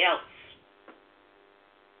somebody else.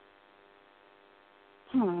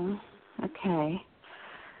 Okay.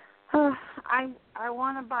 I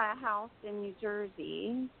want to buy a house in New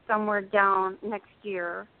Jersey, somewhere down next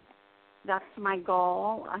year. That's my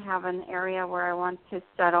goal. I have an area where I want to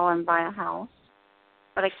settle and buy a house,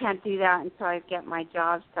 but I can't do that until I get my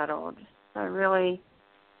job settled. So I really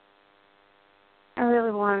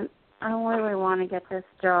want to get this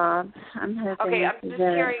job. I'm hoping. Okay, I'm just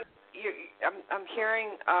hearing. I'm hearing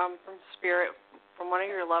from Spirit, from one of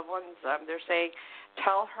your loved ones. They're saying,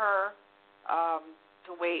 tell her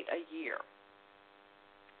to wait a year.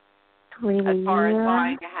 As far as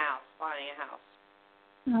buying a house.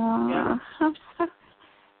 Oh, yeah.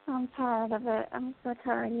 I'm tired of it. I'm so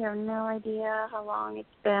tired. You have no idea how long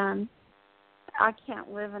it's been. I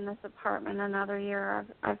can't live in this apartment another year.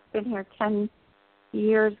 I've been here 10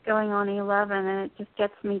 years, going on 11, and it just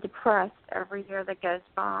gets me depressed every year that goes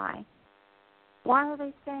by. Why are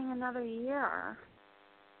they saying another year?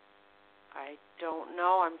 I don't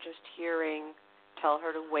know. I'm just hearing, tell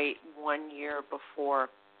her to wait 1 year before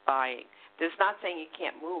buying. This is not saying you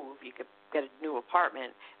can't move. You could get a new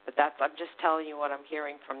apartment. But I'm just telling you what I'm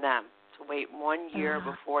hearing from them. To wait 1 year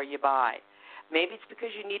before you buy. Maybe it's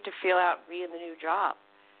because you need to feel out and be in the new job.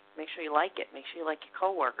 Make sure you like it. Make sure you like your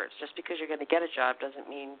coworkers. Just because you're going to get a job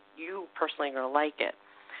doesn't mean you personally are going to like it.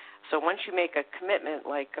 So once you make a commitment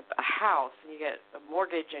like a house and you get a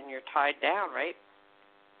mortgage and you're tied down, right?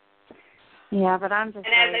 Yeah, but I'm just.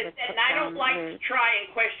 And as I said, I don't like to try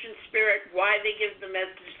and question spirit why they give the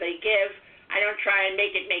message they give. I don't try and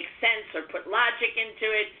make it make sense or put logic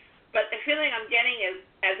into it. But the feeling I'm getting is,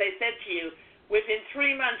 as I said to you, within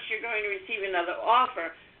 3 months you're going to receive another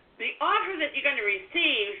offer. The offer that you're going to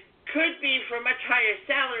receive could be for a much higher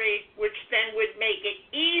salary, which then would make it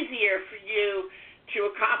easier for you to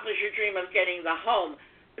accomplish your dream of getting the home.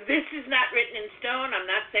 This is not written in stone. I'm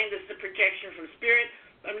not saying this is a projection from spirit.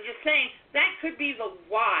 I'm just saying that could be the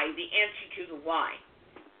why, the answer to the why.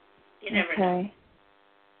 You never know.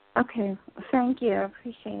 Okay. Thank you. I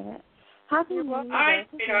appreciate it. Happy New Year. All right,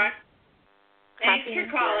 sweetheart. Thanks for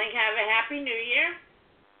calling. Have a happy New Year.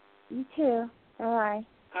 You too. Bye.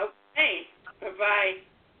 Okay. Bye-bye.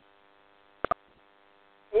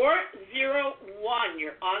 401.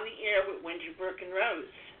 You're on the air with Winter, Brook, and Rose.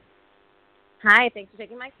 Hi. Thanks for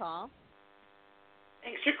taking my call.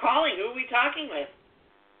 Thanks for calling. Who are we talking with?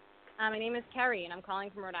 My name is Carrie, and I'm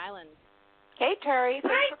calling from Rhode Island. Hey, Terry.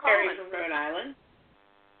 Thanks for calling. Carrie from Rhode Island.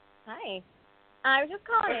 Hi. I was just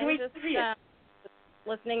calling,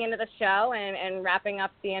 listening into the show and wrapping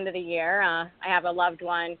up the end of the year. I have a loved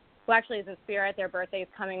one who actually is in spirit. Their birthday is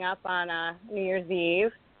coming up on New Year's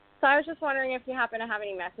Eve. So I was just wondering if you happen to have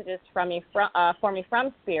any messages for me from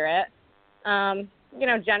spirit,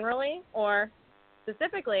 generally or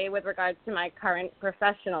specifically with regards to my current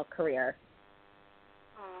professional career.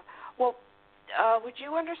 Would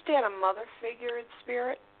you understand a mother figure in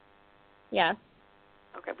spirit? Yes.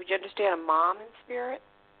 Okay. Would you understand a mom in spirit?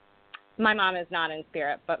 My mom is not in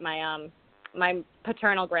spirit, but my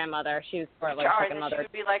paternal grandmother, she's sort of like a second mother. She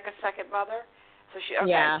would be like a second mother? So okay.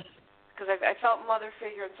 Yeah. Because I felt mother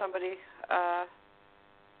figure in somebody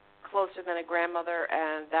closer than a grandmother,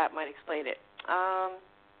 and that might explain it. All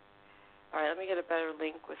right, let me get a better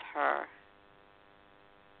link with her.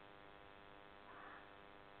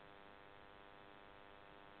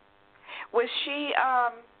 Was she,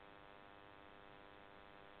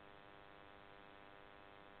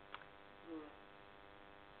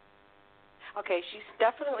 okay, she's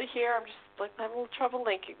definitely here. I'm just having a little trouble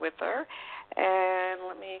linking with her. And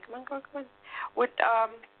let me, come on. Would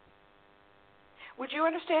you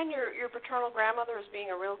understand your paternal grandmother as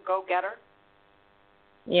being a real go-getter?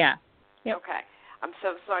 Yeah. Yep. Okay.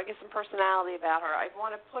 So I get some personality about her. I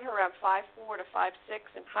want to put her around 5'4" to 5'6"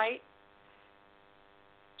 in height.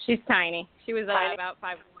 She's tiny. She was about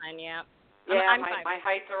 5'1", yeah. Yeah, I'm my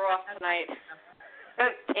heights are off tonight.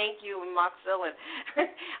 Thank you, Moxillan. Okay.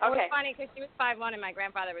 It was funny because she was 5'1" and my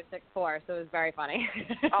grandfather was 6'4", so it was very funny.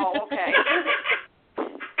 Oh, okay.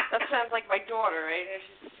 That sounds like my daughter, right?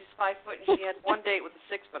 She's 5 foot and she had one date with a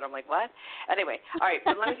 6 foot. I'm like, what? Anyway, all right.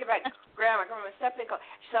 But let me get back to Grandma. Stephanie.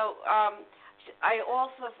 So,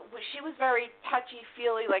 she was very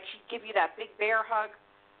touchy-feely, like she'd give you that big bear hug.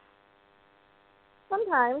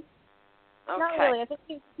 Sometimes. Okay. Not really. I think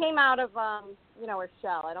she came out of, her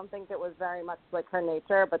shell. I don't think it was very much like her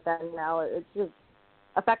nature, but then, it's just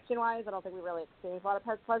affection-wise, I don't think we really exchanged a lot of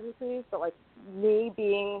pleasantries, but, like, me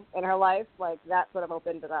being in her life, like, that sort of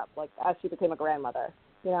opened it up, like, as she became a grandmother.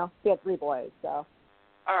 She had 3 boys, so.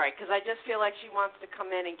 All right, because I just feel like she wants to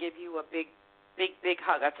come in and give you a big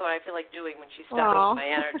hug. That's what I feel like doing when she's stepping into my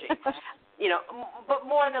energy. But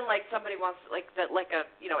more than like somebody wants,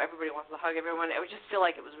 everybody wants to hug everyone. I would just feel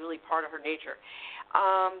like it was really part of her nature.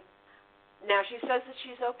 Now she says that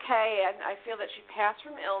she's okay, and I feel that she passed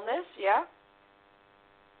from illness. Yeah.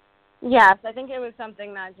 Yes, I think it was something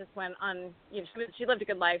that just went on. She lived a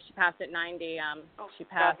good life. She passed at 90. She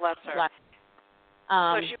passed. God bless her.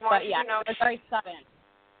 So she wants you to know it's very sudden.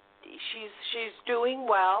 She's doing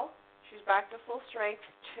well. She's back to full strength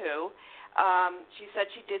too. She said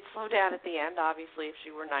she did slow down at the end, obviously, if she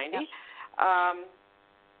were 90. Yep.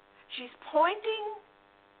 She's pointing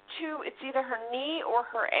to, it's either her knee or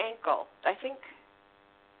her ankle. I think,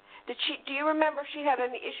 do you remember if she had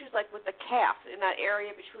any issues like with the calf in that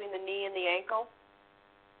area between the knee and the ankle?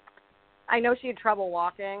 I know she had trouble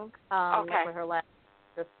walking with her legs.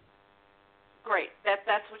 Great.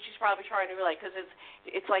 That's what she's probably trying to relate, because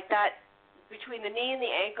it's like that between the knee and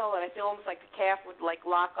the ankle, and I feel almost like the calf would like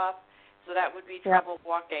lock up, so that would be trouble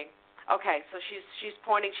walking. Okay, so she's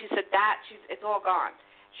pointing. She said it's all gone.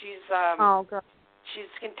 She's good. She's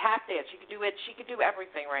can tap dance. She could do it. She could do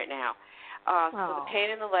everything right now. So the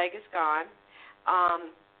pain in the leg is gone.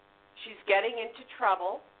 She's getting into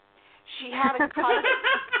trouble. She had a cousin.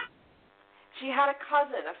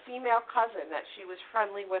 A female cousin that she was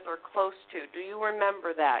friendly with or close to. Do you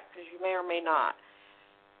remember that? Because you may or may not.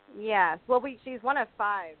 Yes. Well, she's one of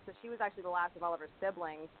 5, so she was actually the last of all of her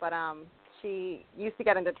siblings. But she used to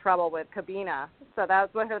get into trouble with Cabina, so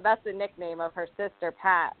that's the nickname of her sister,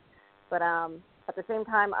 Pat. But at the same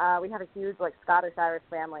time, we have a huge Scottish-Irish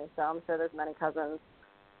family, so I'm sure there's many cousins.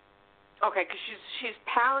 Okay, because she's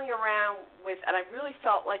palling around with, and I really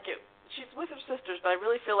felt like she's with her sisters, but I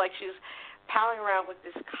really feel like she's palling around with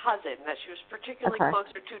this cousin that she was particularly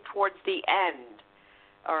closer to towards the end.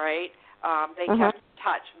 All right, they kept in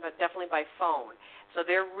touch, but definitely by phone. So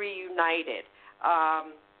they're reunited.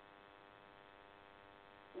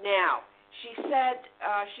 Now, she said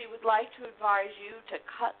she would like to advise you to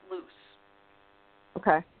cut loose.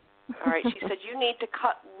 Okay. All right. She said you need to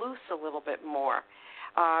cut loose a little bit more.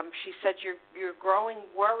 She said you're growing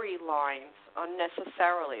worry lines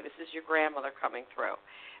unnecessarily. This is your grandmother coming through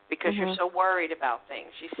because you're so worried about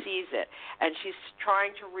things. She sees it, and she's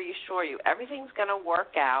trying to reassure you everything's going to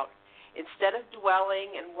work out. Instead of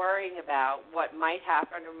dwelling and worrying about what might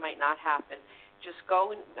happen or might not happen, just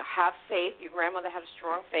go and have faith. Your grandmother had a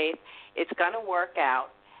strong faith. It's going to work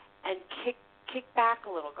out, and kick back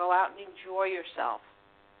a little. Go out and enjoy yourself.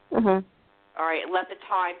 All right, let the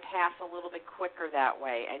time pass a little bit quicker that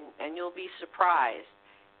way, and you'll be surprised.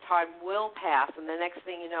 Time will pass, and the next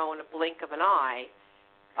thing you know, in a blink of an eye,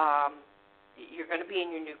 you're going to be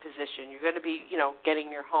in your new position. You're going to be,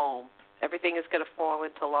 getting your home. Everything is going to fall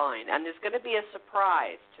into line, and there's going to be a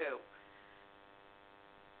surprise too.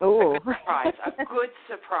 Ooh. A good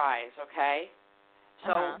surprise, okay?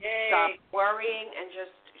 So stop worrying and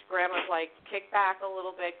just. Grandma's like, kick back a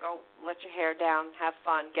little bit, go let your hair down, have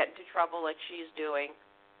fun, get into trouble like she's doing.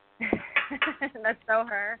 That's so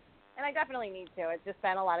her. And I definitely need to. It's just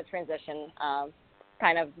been a lot of transition,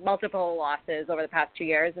 kind of multiple losses over the past 2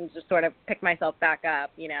 years, and just sort of pick myself back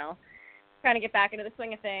up, trying to get back into the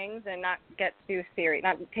swing of things and not get too serious,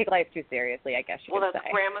 not take life too seriously, I guess you could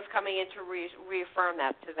say. Well, Grandma's coming in to reaffirm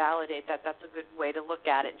that, to validate that that's a good way to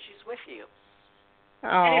look at it, and she's with you.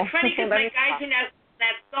 Oh. And it's funny because my guys in that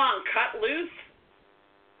song, Cut Loose.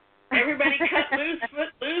 Everybody cut loose, foot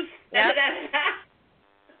loose. Yep.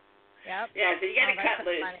 Yeah, so you got to cut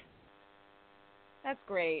loose. Funny. That's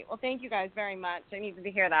great. Well, thank you guys very much. I needed to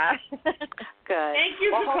hear that. Good. Thank you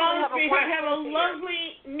for calling, sweetheart. Have a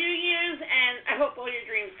lovely New Year's, and I hope all your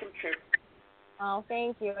dreams come true. Oh,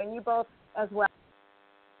 thank you. And you both as well.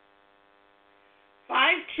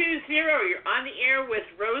 520, you're on the air with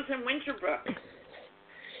Rose and Winterbrook.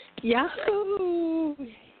 Yahoo!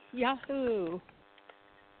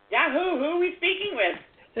 Who are we speaking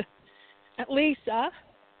with? Lisa.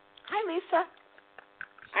 Hi, Lisa.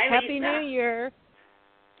 Hi, Lisa. Happy New Year.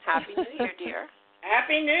 Happy New Year, dear.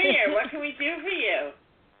 Happy New Year. What can we do for you?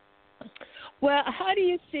 Well, how do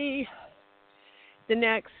you see the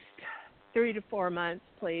next 3 to 4 months,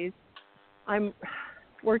 please? I'm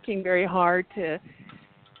working very hard to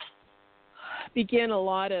begin a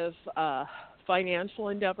lot of financial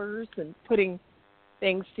endeavors and putting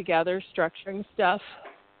things together, structuring stuff.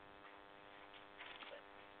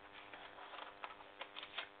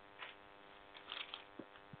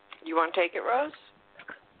 You want to take it, Rose?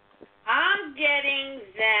 I'm getting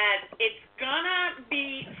that it's going to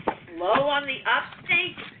be slow on the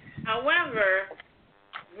uptake. However,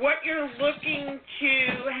 what you're looking to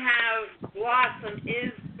have blossom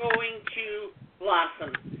is going to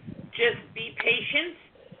blossom. Just be patient,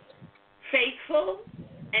 faithful,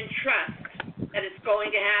 and trust that it's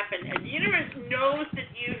going to happen. And the universe knows that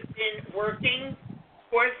you've been working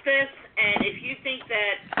towards this, and if you think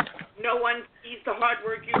that no one sees the hard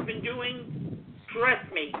work you've been doing, trust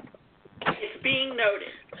me, it's being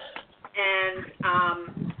noted. And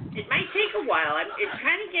it might take a while.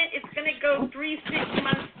 It's going to go 3-6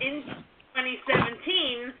 months into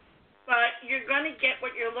 2017, but you're going to get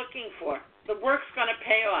what you're looking for. The work's going to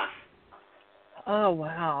pay off. Oh,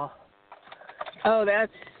 wow. Oh, that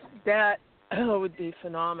would be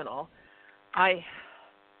phenomenal.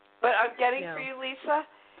 But I'm getting for you, Lisa,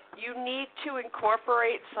 you need to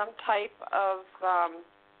incorporate some type of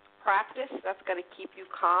practice that's going to keep you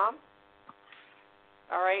calm.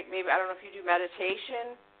 All right? Maybe, I don't know if you do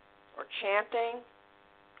meditation or chanting,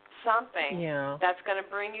 something that's going to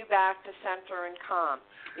bring you back to center and calm.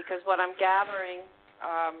 Because what I'm gathering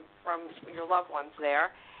from your loved ones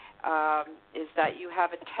there is that you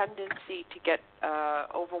have a tendency to get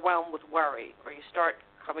overwhelmed with worry, or you start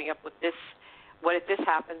coming up with this, what if this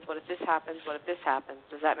happens, what if this happens, what if this happens?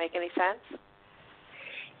 Does that make any sense?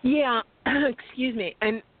 Yeah, excuse me.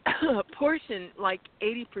 And portion, like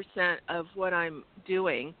 80% of what I'm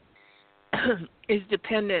doing, is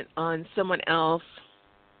dependent on someone else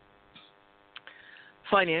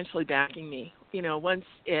financially backing me. Once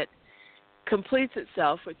it completes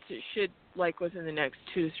itself, which it should, like within the next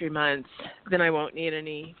 2 to 3 months, then I won't need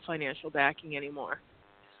any financial backing anymore.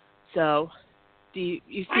 So, do you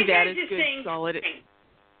see that as good, solid?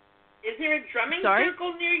 Is there a drumming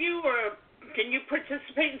circle near you, or can you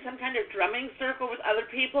participate in some kind of drumming circle with other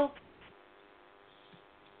people?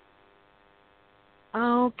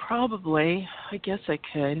 Oh, probably. I guess I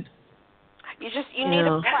could. You need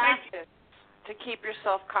a practice to keep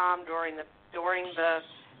yourself calm during the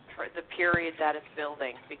period that it's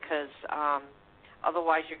building, because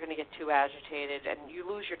otherwise you're going to get too agitated and you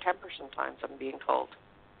lose your temper sometimes, I'm being told.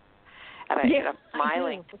 And I'm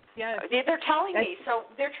smiling. Yes. They're telling me. So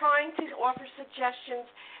they're trying to offer suggestions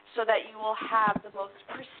so that you will have the most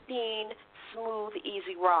pristine, smooth,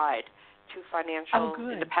 easy ride to financial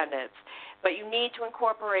independence. But you need to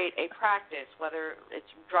incorporate a practice, whether it's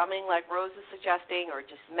drumming like Rose is suggesting, or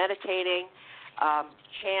just meditating,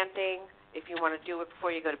 chanting, if you want to do it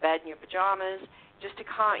before you go to bed in your pajamas, just to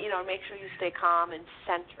make sure you stay calm and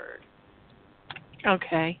centered.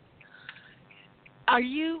 Okay. Are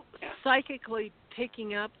you psychically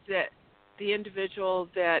picking up that the individual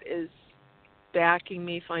that is backing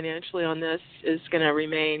me financially on this is going to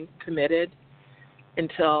remain committed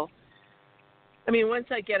until, once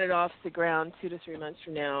I get it off the ground 2 to 3 months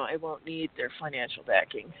from now, I won't need their financial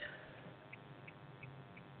backing?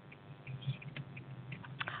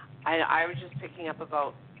 I was just picking up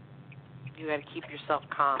about you got to keep yourself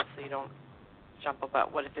calm so you don't jump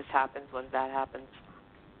about what if this happens, what if that happens.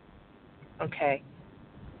 Okay.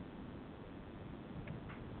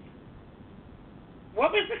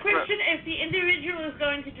 What was the question? If the individual is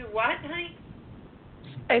going to do what, honey?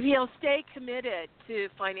 If he'll stay committed to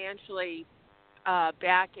financially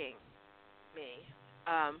backing me.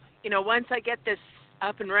 Once I get this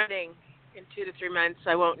up and running in 2 to 3 months,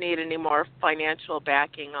 I won't need any more financial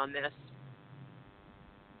backing on this.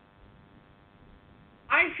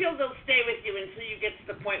 I feel they'll stay with you until you get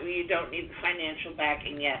to the point where you don't need the financial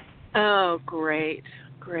backing yet. Oh, great.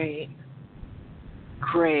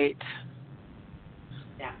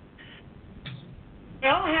 Yeah.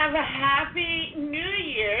 Well, have a happy New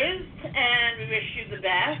Year's, and we wish you the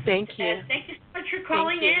best. Thank you. And thank you so much for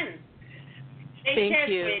calling in. Take care,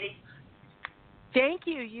 sweetie. Thank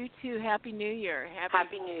you. You too. Happy New Year.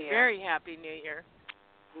 Happy New Year. Very happy New Year.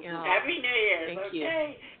 Happy New Year. Thank you.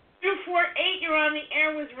 248, you're on the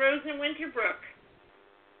air with Rose and Winterbrook.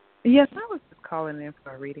 Yes, I was just calling in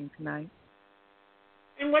for a reading tonight.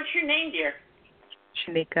 And what's your name, dear?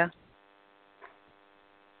 Shanika.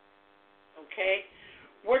 Okay.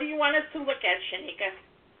 What do you want us to look at, Shanika?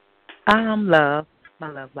 Love.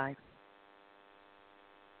 My love life.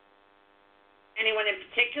 Anyone in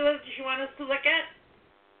particular that you want us to look at?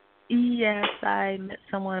 Yes, I met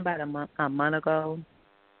someone about a month ago.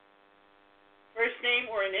 First name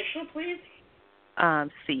or initial, please?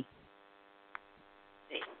 C.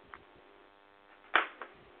 C.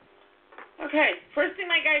 Okay. First thing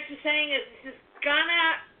my guys are saying is this is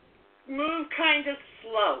gonna move kind of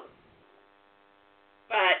slow.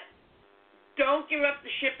 But don't give up the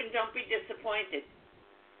ship and don't be disappointed.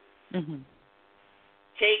 Mhm.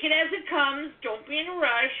 Take it as it comes. Don't be in a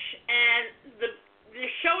rush. And they're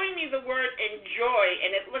showing me the word enjoy,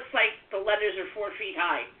 and it looks like the letters are 4 feet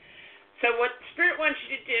high. So what Spirit wants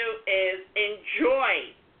you to do is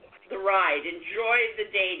enjoy the ride, enjoy the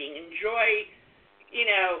dating, enjoy,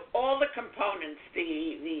 all the components,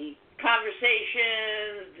 the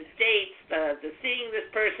conversations, the dates, the seeing this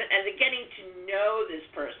person, and the getting to know this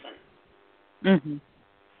person. Mhm.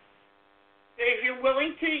 So if you're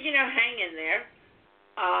willing to, hang in there,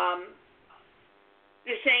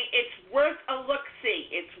 they're saying it's worth a look-see.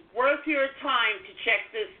 It's worth your time to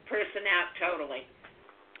check this person out totally.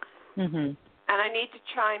 Mhm. And I need to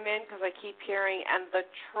chime in because I keep hearing, and the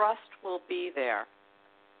trust will be there.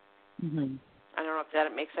 Mhm. I don't know if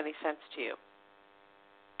that makes any sense to you.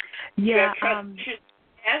 Yeah.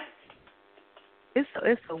 Yes.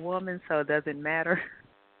 It's a woman, so it doesn't matter.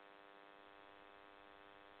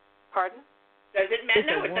 Pardon? Does it matter?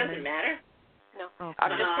 No, it woman. doesn't matter. No. Okay.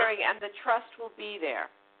 I'm just hearing, and the trust will be there.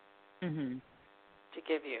 Mhm. To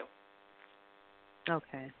give you.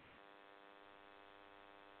 Okay.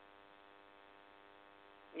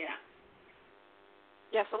 Yeah.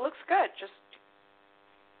 Yes, it looks good. Just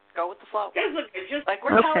Go with the flow. Just look, just like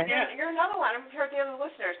we're telling you, you're another one. I'm sure the other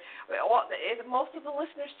listeners, most of the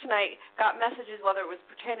listeners tonight got messages, whether it was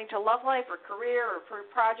pertaining to love life or career or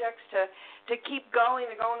projects, to keep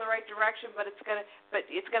going and go in the right direction, but it's gonna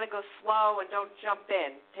go slow and don't jump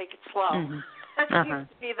in. Take it slow. Mm-hmm. That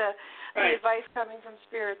seems to be the advice coming from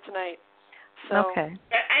Spirit tonight. So, okay.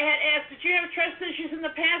 I had asked, did you have trust issues in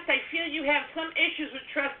the past? I feel you have some issues with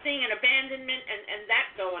trusting and abandonment and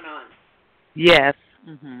that going on. Yes.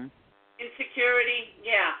 Mhm. Insecurity,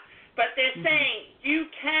 yeah. But they're saying you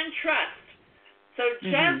can trust. So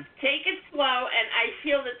just take it slow, and I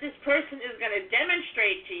feel that this person is going to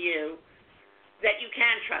demonstrate to you that you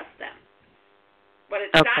can trust them. But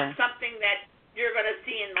it's not something that you're going to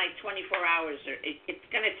see in like 24 hours. It's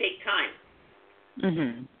going to take time.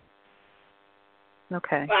 Mhm.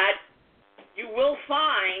 Okay. But you will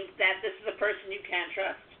find that this is a person you can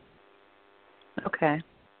trust. Okay.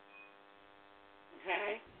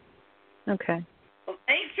 Okay? Okay. Well,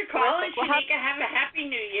 thanks for calling, Shanika. Have a happy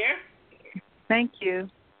New Year. Thank you.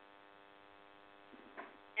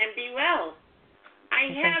 And be well. I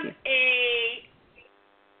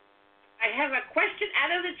have a question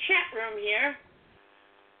out of the chat room here.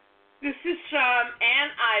 This is from Ann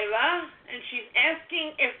Isla, and she's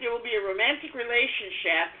asking if there will be a romantic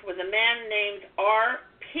relationship with a man named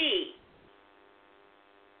R.P.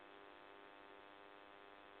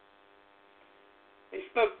 They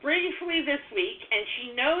spoke briefly this week, and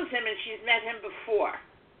she knows him, and she's met him before.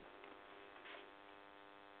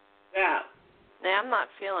 Yeah. I'm not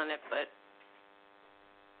feeling it, but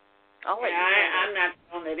I'll let you know. I'm not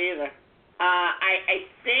feeling it either. I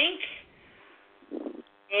think,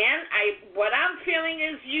 and what I'm feeling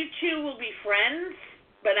is you two will be friends,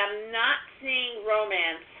 but I'm not seeing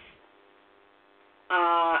romance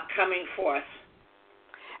coming forth.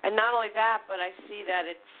 And not only that, but I see that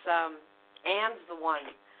it's Anne's the one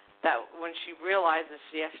that when she realizes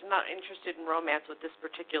she's not interested in romance with this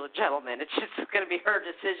particular gentleman, it's just going to be her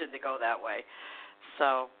decision to go that way.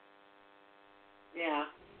 So. Yeah.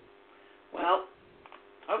 Well,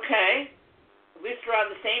 okay. At least we're on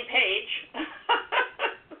the same page.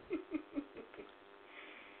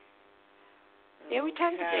 Yeah, we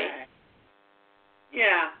tend to be.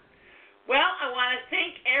 Yeah. Well, I want to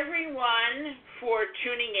thank everyone for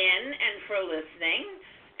tuning in and for listening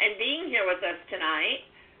and being here with us tonight.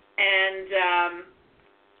 And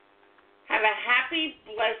have a happy,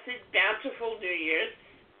 blessed, bountiful New Year's.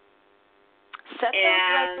 Set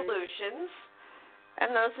those resolutions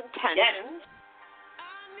and those intentions. Yes.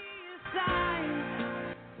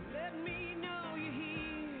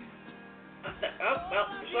 Oh, well,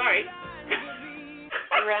 sorry.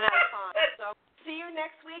 I ran out of time. So see you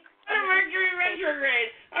next week. Mercury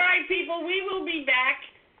retrograde. All right, people, we will be back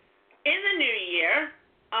in the new year.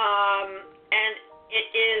 And it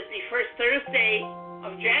is the first Thursday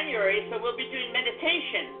of January, so we'll be doing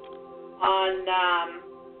meditation on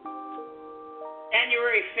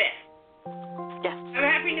January 5th. Yes. Have a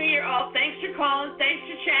happy New Year, all. Thanks for calling. Thanks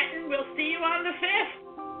for chatting. We'll see you on the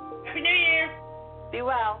 5th. Happy New Year. Be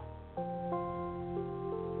well.